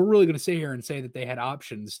 If we're really going to sit here and say that they had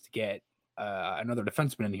options to get another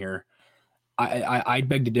defenseman in here, I'd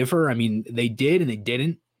beg to differ. I mean, they did and they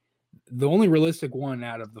didn't. The only realistic one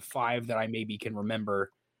out of the 5 that I maybe can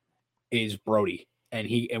remember is Brody.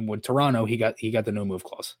 And with Toronto, he got the no move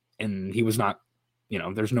clause, and he was not,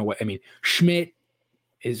 there's no way. I mean, Schmidt,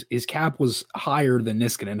 his cap was higher than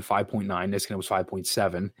Niskanen, 5.9. Niskanen was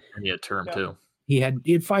 5.7. And he had term too. He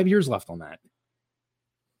had 5 years left on that.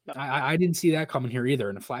 I didn't see that coming here either.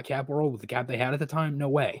 In a flat cap world with the cap they had at the time, no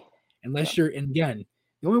way. Unless you're, and again,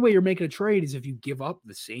 the only way you're making a trade is if you give up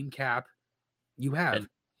the same cap you have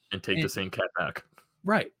and take the same cap back,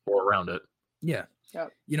 right, or around it. Yeah.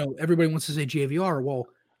 Everybody wants to say JVR. Well,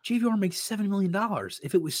 JVR makes $7 million.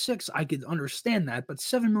 If it was 6, I could understand that. But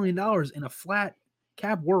 $7 million in a flat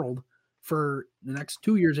cap world for the next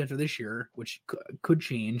 2 years after this year, which could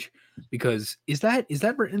change, because is that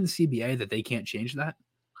written in the CBA that they can't change that?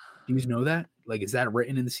 Do you know that? Like, is that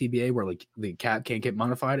written in the CBA where like the cap can't get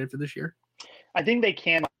modified after this year? I think they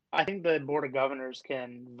can. I think the Board of Governors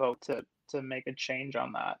can vote to make a change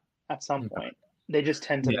on that at some point. They just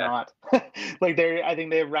tend to not. I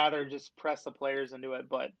think they'd rather just press the players into it.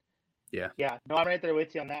 But yeah, no, I'm right there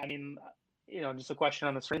with you on that. I mean, just a question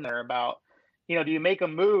on the screen there about, do you make a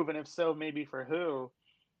move, and if so, maybe for who?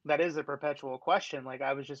 That is a perpetual question. Like,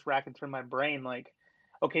 I was just racking through my brain, like,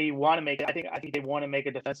 okay, you want to make it. I think they want to make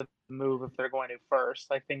a defensive move if they're going to first.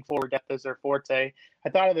 I think forward depth is their forte. I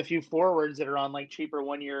thought of a few forwards that are on like cheaper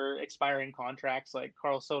 1-year expiring contracts, like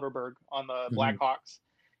Carl Soderberg on the Blackhawks.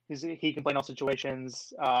 He can play in all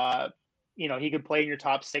situations. He could play in your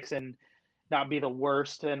top 6 and not be the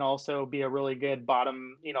worst, and also be a really good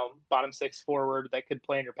bottom 6 forward that could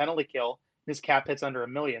play in your penalty kill. His cap hits under $1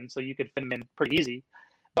 million, so you could fit him in pretty easy.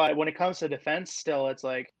 But when it comes to defense, still, it's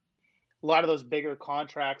like a lot of those bigger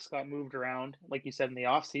contracts got moved around, like you said, in the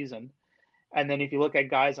off season. And then if you look at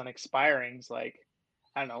guys on expirings, like,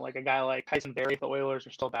 I don't know, like a guy like Tyson Barrie, the Oilers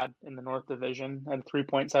are still bad in the North Division at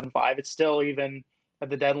 3.75. It's still, even at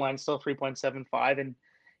the deadline, still 3.75, and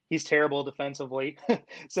he's terrible defensively.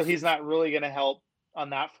 So he's not really going to help on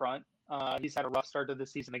that front. He's had a rough start to the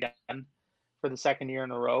season again for the second year in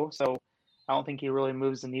a row. So I don't think he really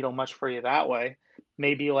moves the needle much for you that way.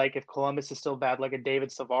 Maybe like if Columbus is still bad, like a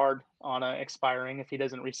David Savard on expiring, if he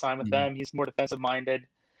doesn't re-sign with them, he's more defensive minded.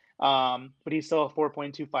 But he's still a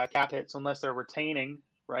 4.25 cap hit. So unless they're retaining,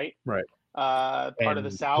 right? Part of the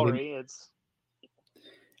salary, it's.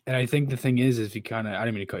 And I think the thing is you kind of, I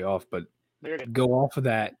didn't mean to cut you off, but go off of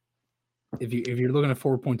that. If you're looking at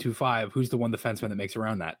 4.25, who's the one defenseman that makes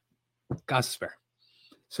around that? Gostisbehere.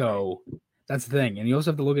 So that's the thing. And you also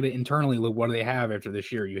have to look at it internally. Look, what do they have after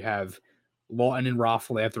this year? You have Lawton and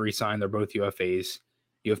Raffle. They have to re-sign. They're both UFAs.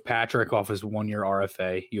 You have Patrick off his 1-year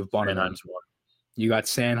RFA. You have Bunnaman. You got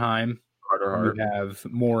Sanheim. Carter Hart. You have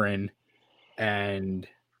Morin and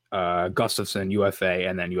Gustafson, UFA.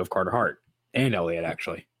 And then you have Carter Hart and Elliott,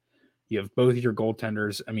 actually. You have both your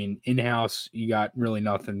goaltenders. I mean, in-house, you got really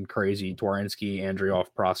nothing crazy. Dworinski, Andrioff,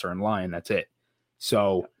 Prosser, and Lyon. That's it.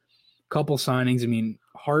 So, couple signings. I mean,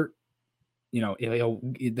 Hart,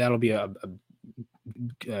 that'll be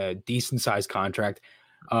a decent-sized contract.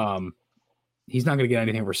 He's not going to get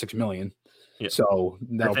anything over $6 million. Yeah. So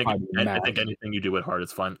that'll probably be I think anything you do with Hart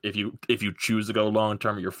is fine. If you choose to go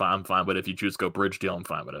long-term, you're fine. I'm fine. But if you choose to go bridge deal, I'm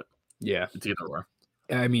fine with it. Yeah. It's either or.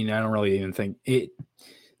 I mean, I don't really even think it.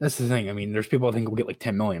 That's the thing. I mean, there's people I think will get like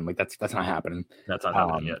 $10 million. Like that's not happening. That's not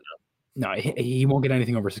happening yet. No, he won't get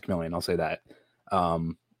anything over $6 million. I'll say that.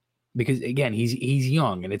 Because again, he's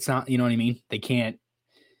young, and it's not. You know what I mean? They can't.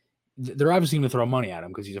 They're obviously going to throw money at him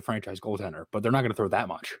because he's a franchise goaltender, but they're not going to throw that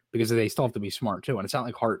much because they still have to be smart too. And it's not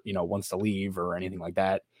like Hart, wants to leave or anything like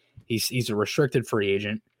that. He's a restricted free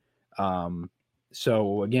agent.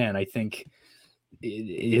 So again, I think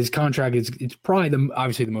his contract it's probably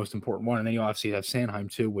obviously the most important one, and then you obviously have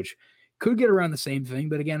Sanheim too, which could get around the same thing.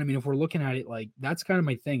 But again, I mean, if we're looking at it like that's kind of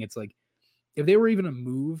my thing. It's like if they were even to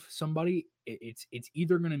move somebody, it's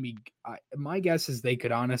either going to be my guess is they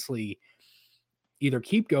could honestly either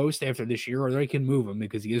keep Ghost after this year or they can move him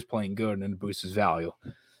because he is playing good and it boosts his value.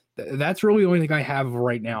 That's really the only thing I have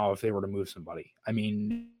right now if they were to move somebody. I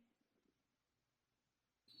mean,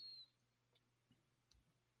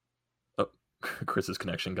 Chris's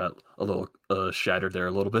connection got a little shattered there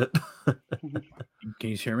a little bit. Can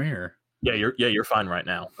you hear me or? Yeah, you're fine right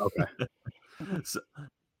now. Okay.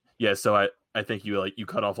 So I think you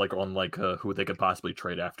cut off like on like who they could possibly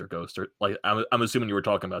trade after Ghost, or like I'm assuming you were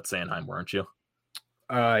talking about Sanheim, weren't you?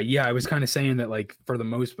 Yeah, I was kind of saying that like for the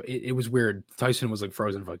most, it was weird. Tyson was like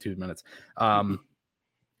frozen for like 2 minutes. I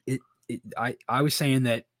was saying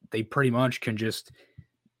that they pretty much can just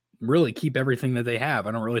really keep everything that they have.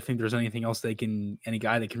 I don't really think there's anything else any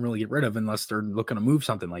guy they can really get rid of unless they're looking to move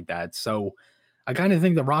something like that. So I kind of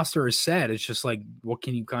think the roster is set. It's just like, what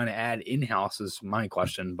can you kind of add in-house is my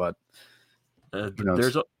question, but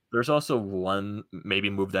there's also one maybe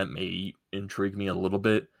move that may intrigue me a little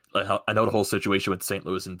bit. Like I know the whole situation with St.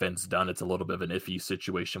 Louis and Vince Dunn, it's a little bit of an iffy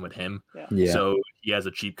situation with him. Yeah. So he has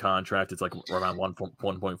a cheap contract. It's like around 1.4,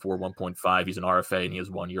 1.5. He's an RFA and he has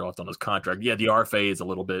 1 year left on his contract. Yeah, the RFA is a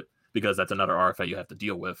little bit because that's another RFA you have to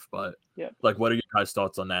deal with. But like, what are your guys'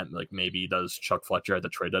 thoughts on that? Like, maybe does Chuck Fletcher at the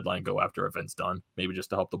trade deadline go after a Vince Dunn, maybe just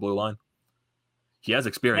to help the blue line? He has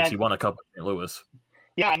experience. He won a cup in St. Louis.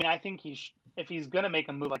 Yeah, I mean, I think if he's going to make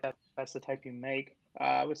a move like that, that's the type you make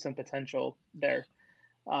with some potential there.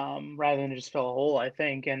 Rather than just fill a hole, I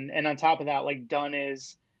think. And on top of that, like Dunn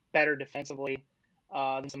is better defensively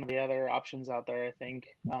than some of the other options out there, I think.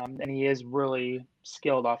 And he is really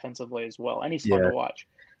skilled offensively as well. And he's fun to watch.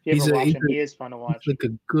 If you ever watch him, he is fun to watch. Like a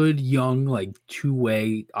good young, like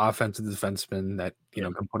two-way offensive defenseman that,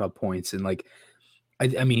 can put up points. And like,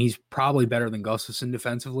 I mean, he's probably better than Gustafsson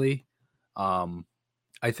defensively.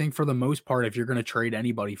 I think for the most part, if you're going to trade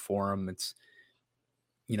anybody for him, it's,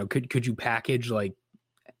 could you package like,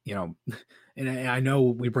 and I know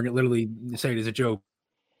we bring it literally say it as a joke,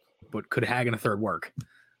 but could Hagen a third work?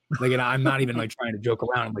 Like, and I'm not even like trying to joke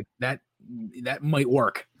around. I'm like that might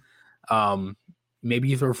work. Maybe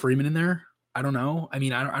you throw Freeman in there. I don't know. I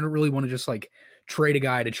mean, I don't really want to just like trade a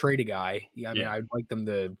guy to trade a guy. I mean, I'd like them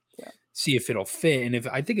to see if it'll fit, and if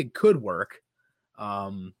I think it could work.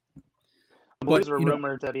 Boys were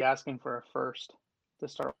rumored to be asking for a first to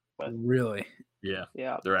start with. Really? Yeah.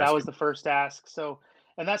 That was the first ask. So.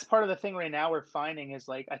 And that's part of the thing right now we're finding is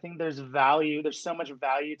like, I think there's value. There's so much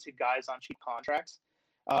value to guys on cheap contracts.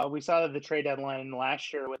 We saw the trade deadline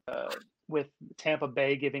last year with Tampa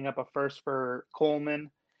Bay giving up a first for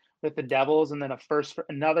Coleman with the Devils, and then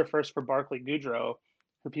another first for Barclay Goodrow,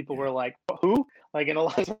 who people were like, who? Like in a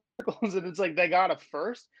lot of circles. And it's like, they got a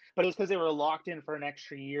first, but it was because they were locked in for an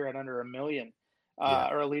extra year at under $1 million,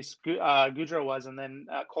 or at least Goodrow was. And then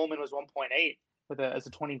Coleman was 1.8. As a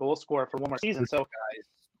 20 goal scorer for one more season. So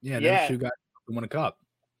two guys won a cup.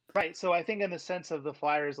 Right. So I think in the sense of the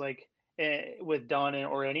Flyers, like with Dunn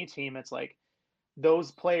or any team, it's like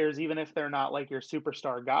those players, even if they're not like your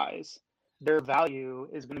superstar guys, their value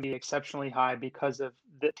is going to be exceptionally high because of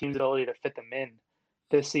the team's ability to fit them in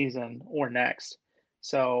this season or next.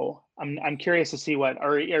 So I'm curious to see what,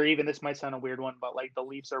 or even this might sound a weird one, but like the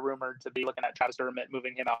Leafs are rumored to be looking at Travis Dermott,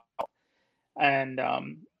 moving him out.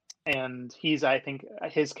 And he's, I think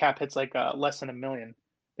his cap hits like less than $1 million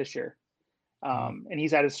this year. And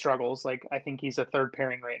he's had his struggles. Like, I think he's a third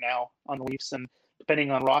pairing right now on the Leafs, and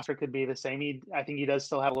depending on roster could be the same. I think he does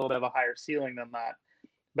still have a little bit of a higher ceiling than that,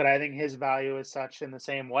 but I think his value is such in the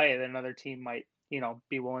same way that another team might,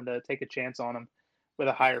 be willing to take a chance on him with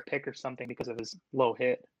a higher pick or something because of his low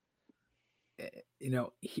hit.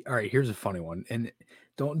 All right, here's a funny one. And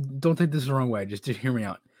don't take this the wrong way. Just hear me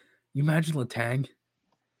out. You imagine Letang?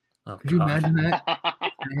 Oh, could you imagine that?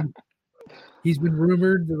 He's been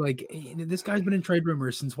rumored to, like, this guy's been in trade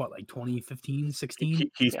rumors since what, like 2015,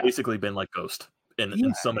 16? He's basically been like Ghost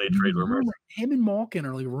in so many trade rumors. Him and Malkin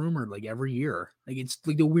are like rumored like every year. Like, it's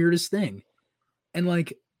like the weirdest thing. And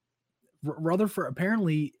like Rutherford,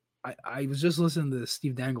 apparently, I was just listening to the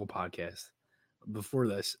Steve Dangle podcast before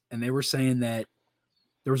this, and they were saying that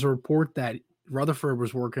there was a report that Rutherford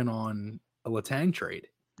was working on a Letang trade.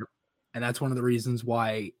 And that's one of the reasons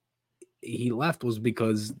why he left, was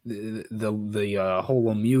because the whole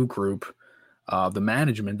Lemieux group, the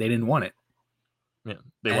management, they didn't want it. Yeah,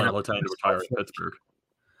 they wanted Letang to retire in Pittsburgh.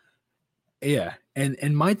 Yeah,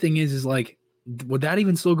 and my thing is like, would that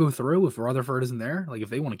even still go through if Rutherford isn't there? Like if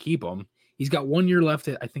they want to keep him, he's got 1 year left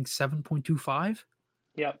at I think 7.25.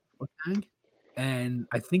 Yep. And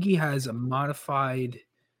I think he has a modified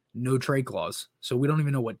no trade clause. So we don't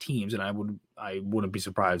even know what teams, and I wouldn't be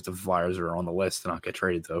surprised if Flyers are on the list to not get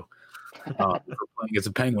traded though. For playing against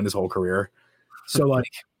a Penguin his whole career. So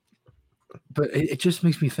like, but it just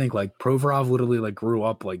makes me think like Provorov literally like grew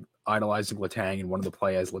up like idolizing Letang and wanted to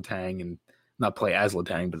play as Letang, and not play as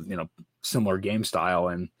Letang, but similar game style.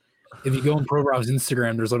 And if you go on Provorov's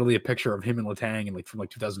Instagram, there's literally a picture of him and Letang and from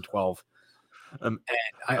 2012. And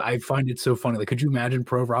I find it so funny. Like, could you imagine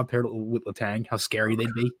Provorov paired with Letang? How scary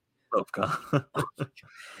they'd be. Oh God.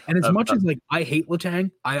 And as much as like I hate Letang,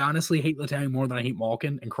 I honestly hate Letang more than I hate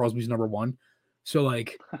Malkin, and Crosby's number one. So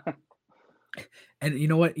like, and you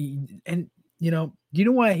know what? And you know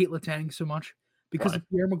why I hate Letang so much? Because of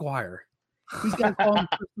Pierre McGuire. He's got to call him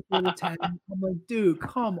Christopher Letang. I'm like, dude,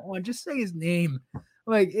 come on, just say his name.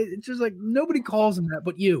 Like, it's just like nobody calls him that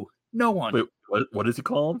but you. No one. Wait, what does he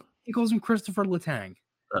call him? He calls him Christopher Letang.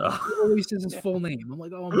 He always says his full name. I'm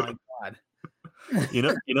like, oh my God. You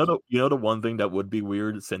know the one thing that would be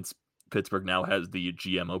weird, since Pittsburgh now has the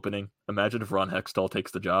GM opening. Imagine if Ron Hextall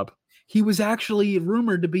takes the job. He was actually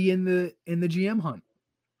rumored to be in the GM hunt.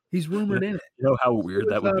 He's rumored in it. You know how weird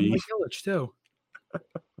that would be? Mike Ilitch too.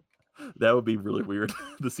 That would be really weird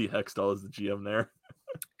to see Hextall as the GM there.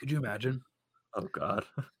 Could you imagine? Oh God.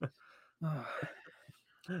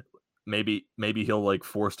 Maybe he'll like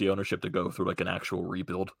force the ownership to go through like an actual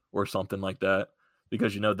rebuild or something like that,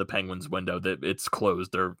 because the Penguins window, that it's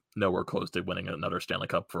closed. They're nowhere close to winning another Stanley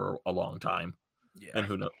Cup for a long time. Yeah. And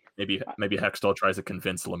who knows? Maybe Hextall tries to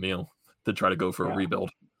convince Lemieux to try to go for a rebuild.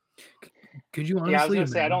 Could you honestly? Yeah, I was gonna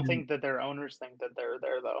say I don't think that their owners think that they're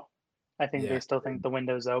there though. I think they still think the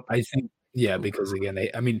window's open. I think because again,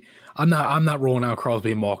 I'm not rolling out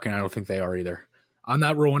Crosby and Malkin. I don't think they are either. I'm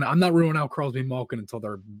not rolling out Crosby and Malkin until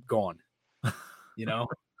they're gone.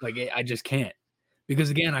 Like I just can't,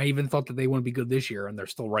 because again, I even thought that they wouldn't be good this year, and they're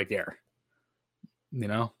still right there.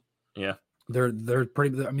 Yeah, they're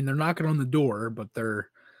pretty. I mean, they're knocking on the door, but they're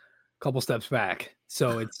a couple steps back.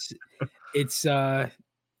 So it's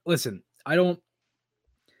listen,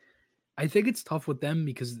 I think it's tough with them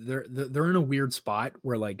because they're in a weird spot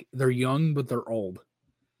where like they're young but they're old.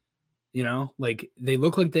 Like they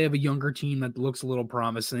look like they have a younger team that looks a little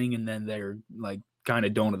promising, and then they're like kind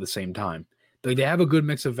of don't at the same time. Like they have a good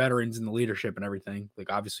mix of veterans in the leadership and everything.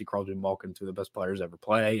 Like obviously Crosby and Malkin, two of the best players ever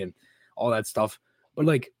play, and all that stuff. But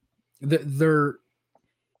like I'm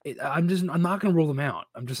not gonna roll them out.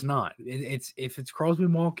 I'm just not. If it's Crosby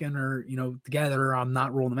and Malkin or together, I'm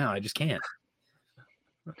not rolling them out. I just can't.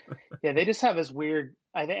 Yeah, they just have this weird.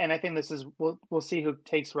 I think this is we'll see who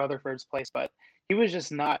takes Rutherford's place, but he was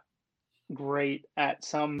just not great at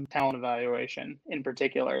some talent evaluation in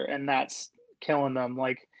particular, and that's killing them.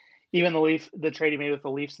 Like even the trade he made with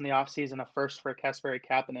the Leafs in the offseason, a first for Kasperi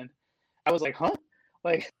Kapanen. I was like, huh?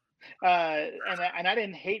 Like, and I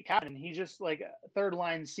didn't hate Kapanen. He's just like a third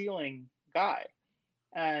line ceiling guy,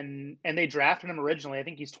 and they drafted him originally. I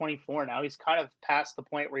think he's 24 now. He's kind of past the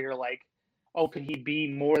point where you're like, oh, could he be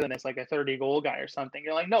more than this, like a 30-goal guy or something?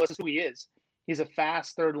 You're like, no, this is who he is. He's a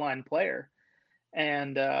fast third-line player.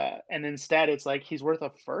 And instead it's like he's worth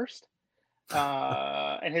a first.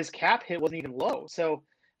 And his cap hit wasn't even low. So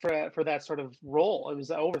for that sort of role, it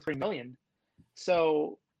was over $3 million.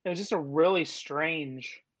 So it was just a really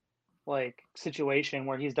strange like situation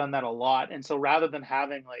where he's done that a lot. And so rather than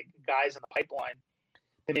having like guys in the pipeline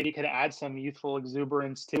that maybe could add some youthful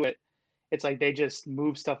exuberance to it, it's like they just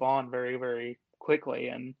move stuff on very, very quickly,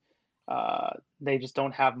 and they just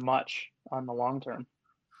don't have much on the long term.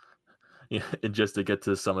 Yeah, and just to get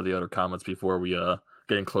to some of the other comments before we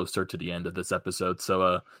getting closer to the end of this episode.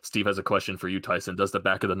 So Steve has a question for you, Tyson. Does the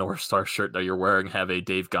back of the North Star shirt that you're wearing have a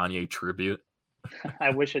Dave Gagne tribute?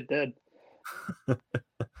 I wish it did.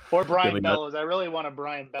 Or Brian Bellows. I really want a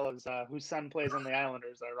Brian Bellows, whose son plays on the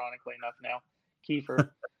Islanders, ironically enough now,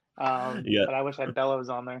 Kiefer. But I wish I had Bellows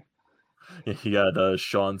on there. He got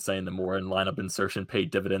Sean saying the Morin lineup insertion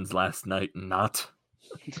paid dividends last night. Not.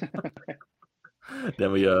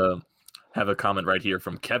 Then we have a comment right here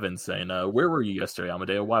from Kevin saying, where were you yesterday,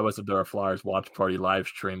 Amadeo? Why wasn't there a Flyers watch party live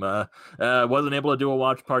stream? Wasn't able to do a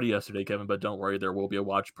watch party yesterday, Kevin, but don't worry, there will be a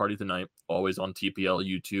watch party tonight. Always on TPL,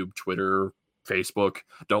 YouTube, Twitter, Facebook.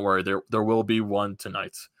 Don't worry, there will be one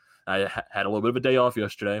tonight. I had a little bit of a day off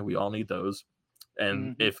yesterday. We all need those.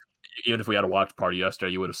 And even if we had a watch party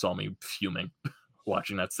yesterday, you would have saw me fuming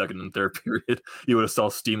watching that second and third period. You would have saw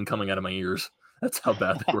steam coming out of my ears. That's how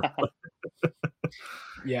bad they were.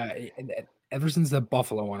 Yeah, ever since that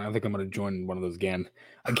Buffalo one, I think I'm going to join one of those again.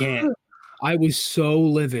 I I was so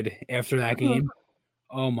livid after that game.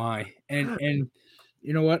 Oh my! And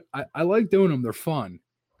you know what? I like doing them; they're fun.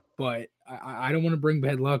 But I don't want to bring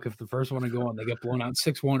bad luck if the first one I go on they get blown out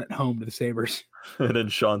 6-1 at home to the Sabres. And then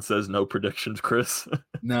Sean says no predictions, Chris.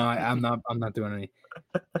 No, I'm not doing any.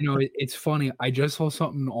 You know, it's funny. I just saw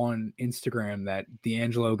something on Instagram that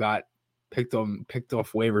D'Angelo got picked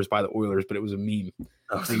off waivers by the Oilers, but it was a meme.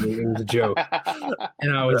 It was a joke.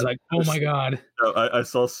 And I was like, oh my God. No, I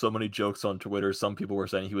saw so many jokes on Twitter. Some people were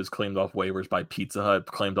saying he was claimed off waivers by Pizza Hut,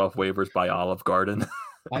 claimed off waivers by Olive Garden.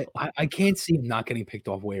 I can't see him not getting picked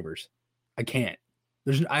off waivers. I can't.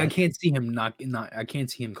 I can't see him I can't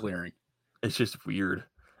see him clearing. It's just weird.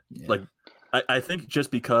 Yeah. Like I think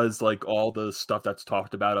just because like all the stuff that's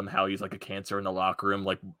talked about him, how he's like a cancer in the locker room,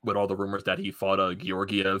 like with all the rumors that he fought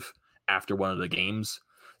Georgiev after one of the games.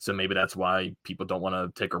 So maybe that's why people don't want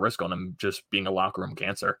to take a risk on him just being a locker room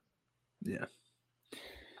cancer. Yeah.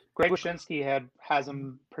 Greg Wyshynski has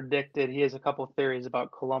him predicted. He has a couple of theories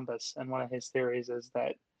about Columbus, and one of his theories is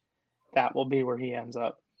that will be where he ends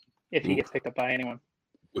up if he gets picked up by anyone.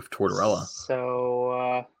 With Tortorella.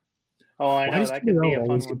 So, I know that could be a fun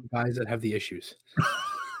one. The guys that have the issues.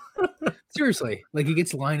 Seriously, like he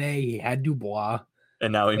gets line A, he had Dubois,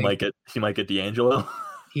 and now he might get D'Angelo.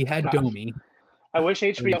 He had Domi. I wish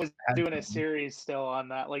HBO was doing a series still on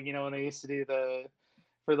that, like when they used to do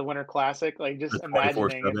for the Winter Classic, like just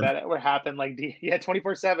imagining if that would happen, like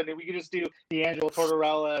 24/7, we could just do D'Angelo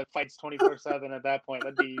Tortorella fights 24/7 at that point.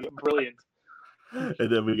 That'd be brilliant.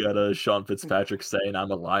 And then we got Sean Fitzpatrick saying,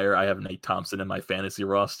 "I'm a liar. I have Nate Thompson in my fantasy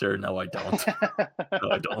roster." No, I don't.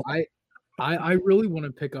 No, I don't. I really want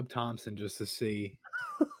to pick up Thompson just to see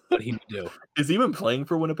what he would do. Is he even playing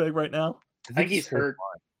for Winnipeg right now? I think he's hurt.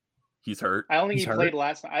 He's hurt. I don't think he played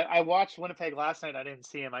last night. I watched Winnipeg last night. I didn't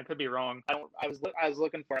see him. I could be wrong. I was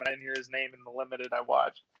looking for him. I didn't hear his name in the limited I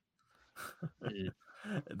watched.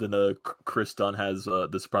 Then Chris Dunn has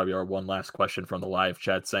this is probably our one last question from the live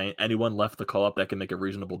chat saying, anyone left the call up that can make a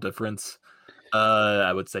reasonable difference?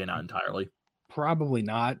 I would say not entirely. Probably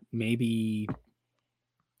not. Maybe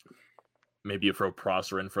you throw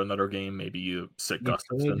Prosser in for another game. Maybe you sit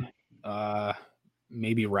Gustafson.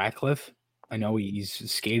 Maybe Ratcliffe. I know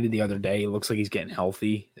he's skated the other day. It looks like he's getting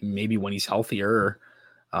healthy. Maybe when he's healthier,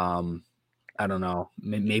 I don't know.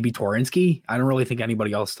 Maybe Torinsky. I don't really think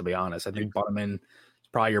anybody else, to be honest. I think Butterman is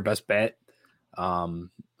probably your best bet. I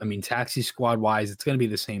mean, taxi squad wise, it's going to be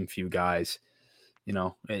the same few guys.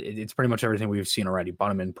 It's pretty much everything we've seen already.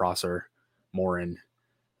 Butterman, Prosser, Morin.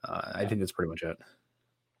 I think that's pretty much it.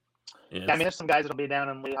 Yeah, I mean, there's some guys that'll be down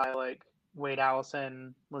in Lehigh, like Wade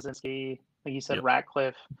Allison, Lazinski, like you said,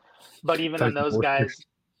 Ratcliffe. But even Tyson in those Forster.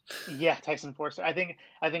 guys, Tyson Forster. I think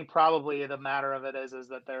probably the matter of it is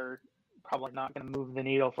that they're probably not going to move the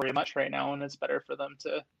needle for you much right now, and it's better for them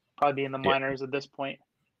to probably be in the minors at this point.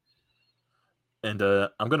 And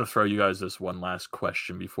I'm going to throw you guys this one last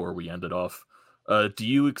question before we end it off. Do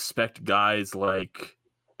you expect guys like,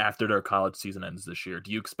 after their college season ends this year,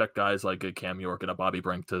 do you expect guys like a Cam York and a Bobby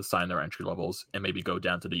Brink to sign their entry levels and maybe go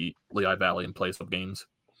down to the Lehigh Valley and play some games?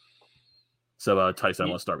 So, Tyson,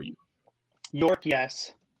 let's start with you. York,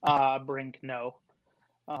 yes. Brink, no.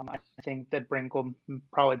 I think that Brink will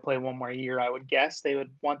probably play one more year, I would guess. They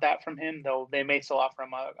would want that from him, though they may still offer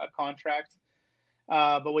him a contract.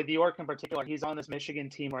 But with York in particular, he's on this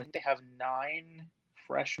Michigan team where I think they have 9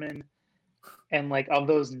 freshmen. And like of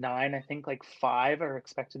those 9, I think like 5 are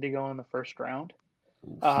expected to go in the first round.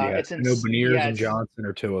 It's Beniers and Johnson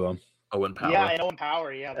are 2 of them. Owen Power. Yeah, and Owen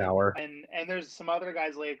Power. Yeah, Power. And there's some other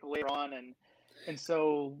guys later on, and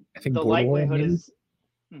so I think the Bordelais likelihood maybe? is,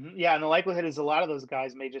 and the likelihood is a lot of those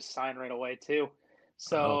guys may just sign right away too.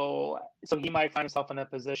 So he might find himself in a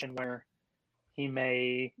position where he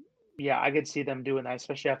may, I could see them doing that,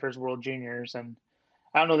 especially after his World Juniors. And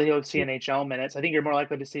I don't know that he'll see NHL minutes. I think you're more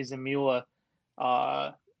likely to see Zamula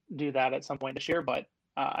do that at some point this year, but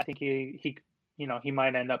I think he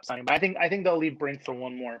might end up signing. But I think they'll leave Brink for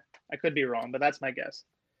one more. I could be wrong, but that's my guess.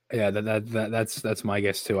 Yeah, that's my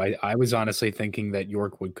guess too. I was honestly thinking that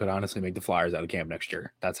York could honestly make the Flyers out of camp next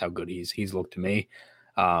year. That's how good he's looked to me.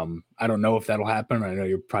 I don't know if that'll happen. I know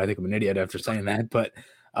you probably think I'm an idiot after saying that, but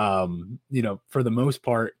for the most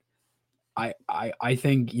part, I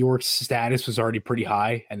think York's status was already pretty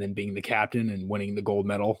high, and then being the captain and winning the gold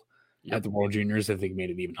medal at the World Juniors, I think made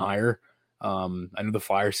it even higher. I know the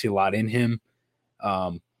Flyers see a lot in him.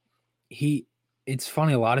 It's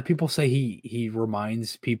funny. A lot of people say he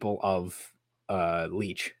reminds people of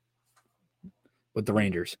Leach with the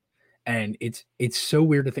Rangers, and it's so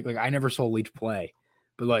weird to think. Like, I never saw Leach play,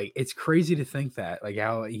 but like it's crazy to think that, like,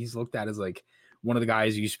 how he's looked at as like one of the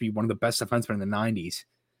guys who used to be one of the best defensemen in the '90s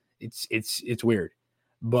It's weird.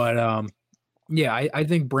 But yeah, I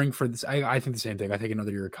think Brink for this. I think the same thing. I think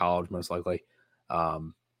another year of college most likely.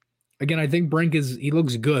 Again, I think Brink he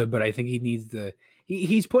looks good, but I think he needs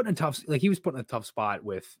he's put in a tough, like he was put in a tough spot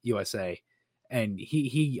with USA, and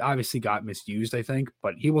he obviously got misused, I think,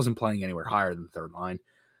 but he wasn't playing anywhere higher than the third line.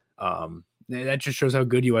 That just shows how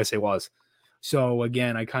good USA was. So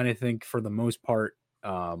again, I kind of think for the most part,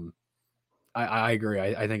 I agree.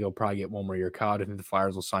 I think he'll probably get one more year of college. I think the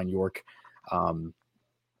Flyers will sign York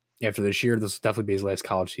after this year. This will definitely be his last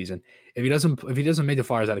college season. If he doesn't make the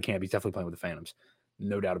Flyers out of camp, he's definitely playing with the Phantoms.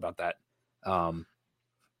 No doubt about that.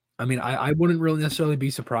 I mean, I wouldn't really necessarily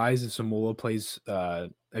be surprised if Samola plays,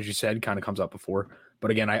 as you said, kind of comes up before.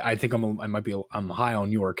 But again, I think I'm high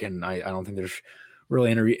on York, and I don't think there's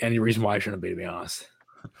really any reason why I shouldn't be, to be honest.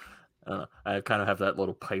 I kind of have that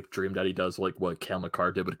little pipe dream that he does like what Cale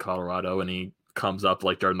Makar did with Colorado, and he comes up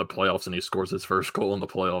like during the playoffs and he scores his first goal in the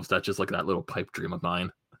playoffs. That's just like that little pipe dream of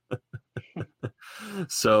mine.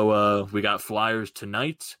 So we got Flyers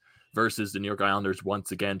tonight versus the New York Islanders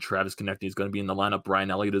once again. Travis Konecny is going to be in the lineup. Brian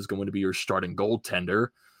Elliott is going to be your starting goaltender.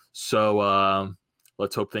 So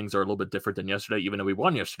let's hope things are a little bit different than yesterday, even though we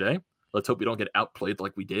won yesterday. Let's hope we don't get outplayed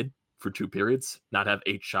like we did for 2 periods, not have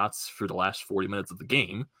 8 shots for the last 40 minutes of the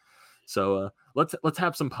game. So let's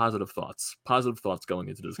have some positive thoughts going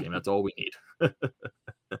into this game. That's all we need.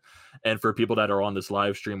 And for people that are on this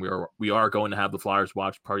live stream, we are going to have the Flyers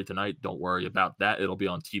watch party tonight. Don't worry about that. It'll be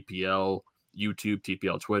on TPL YouTube,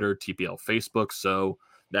 TPL Twitter, TPL Facebook. So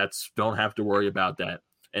don't have to worry about that.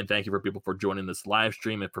 And thank you for people for joining this live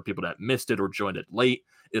stream. And for people that missed it or joined it late,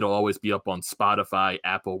 it'll always be up on Spotify,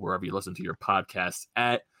 Apple, wherever you listen to your podcasts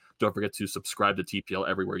at. Don't forget to subscribe to TPL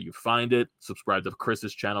everywhere you find it. Subscribe to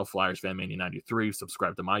Chris's channel, Flyers Fan Mania 93.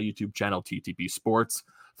 Subscribe to my YouTube channel, TTP Sports.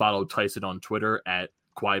 Follow Tyson on Twitter at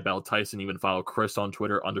Quibel Tyson. Even follow Chris on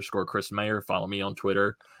Twitter, _Chris Mayer. Follow me on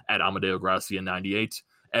Twitter at Amadeo Gracia 98.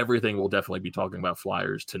 Everything will definitely be talking about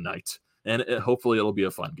Flyers tonight. And hopefully it'll be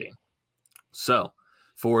a fun game. So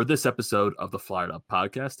for this episode of the Flyered Up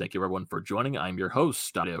Podcast, thank you everyone for joining. I'm your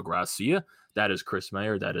host, Amadeo Gracia. That is Chris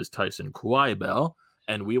Mayer. That is Tyson Quibel.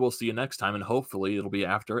 And we will see you next time, and hopefully it'll be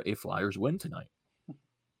after a Flyers win tonight.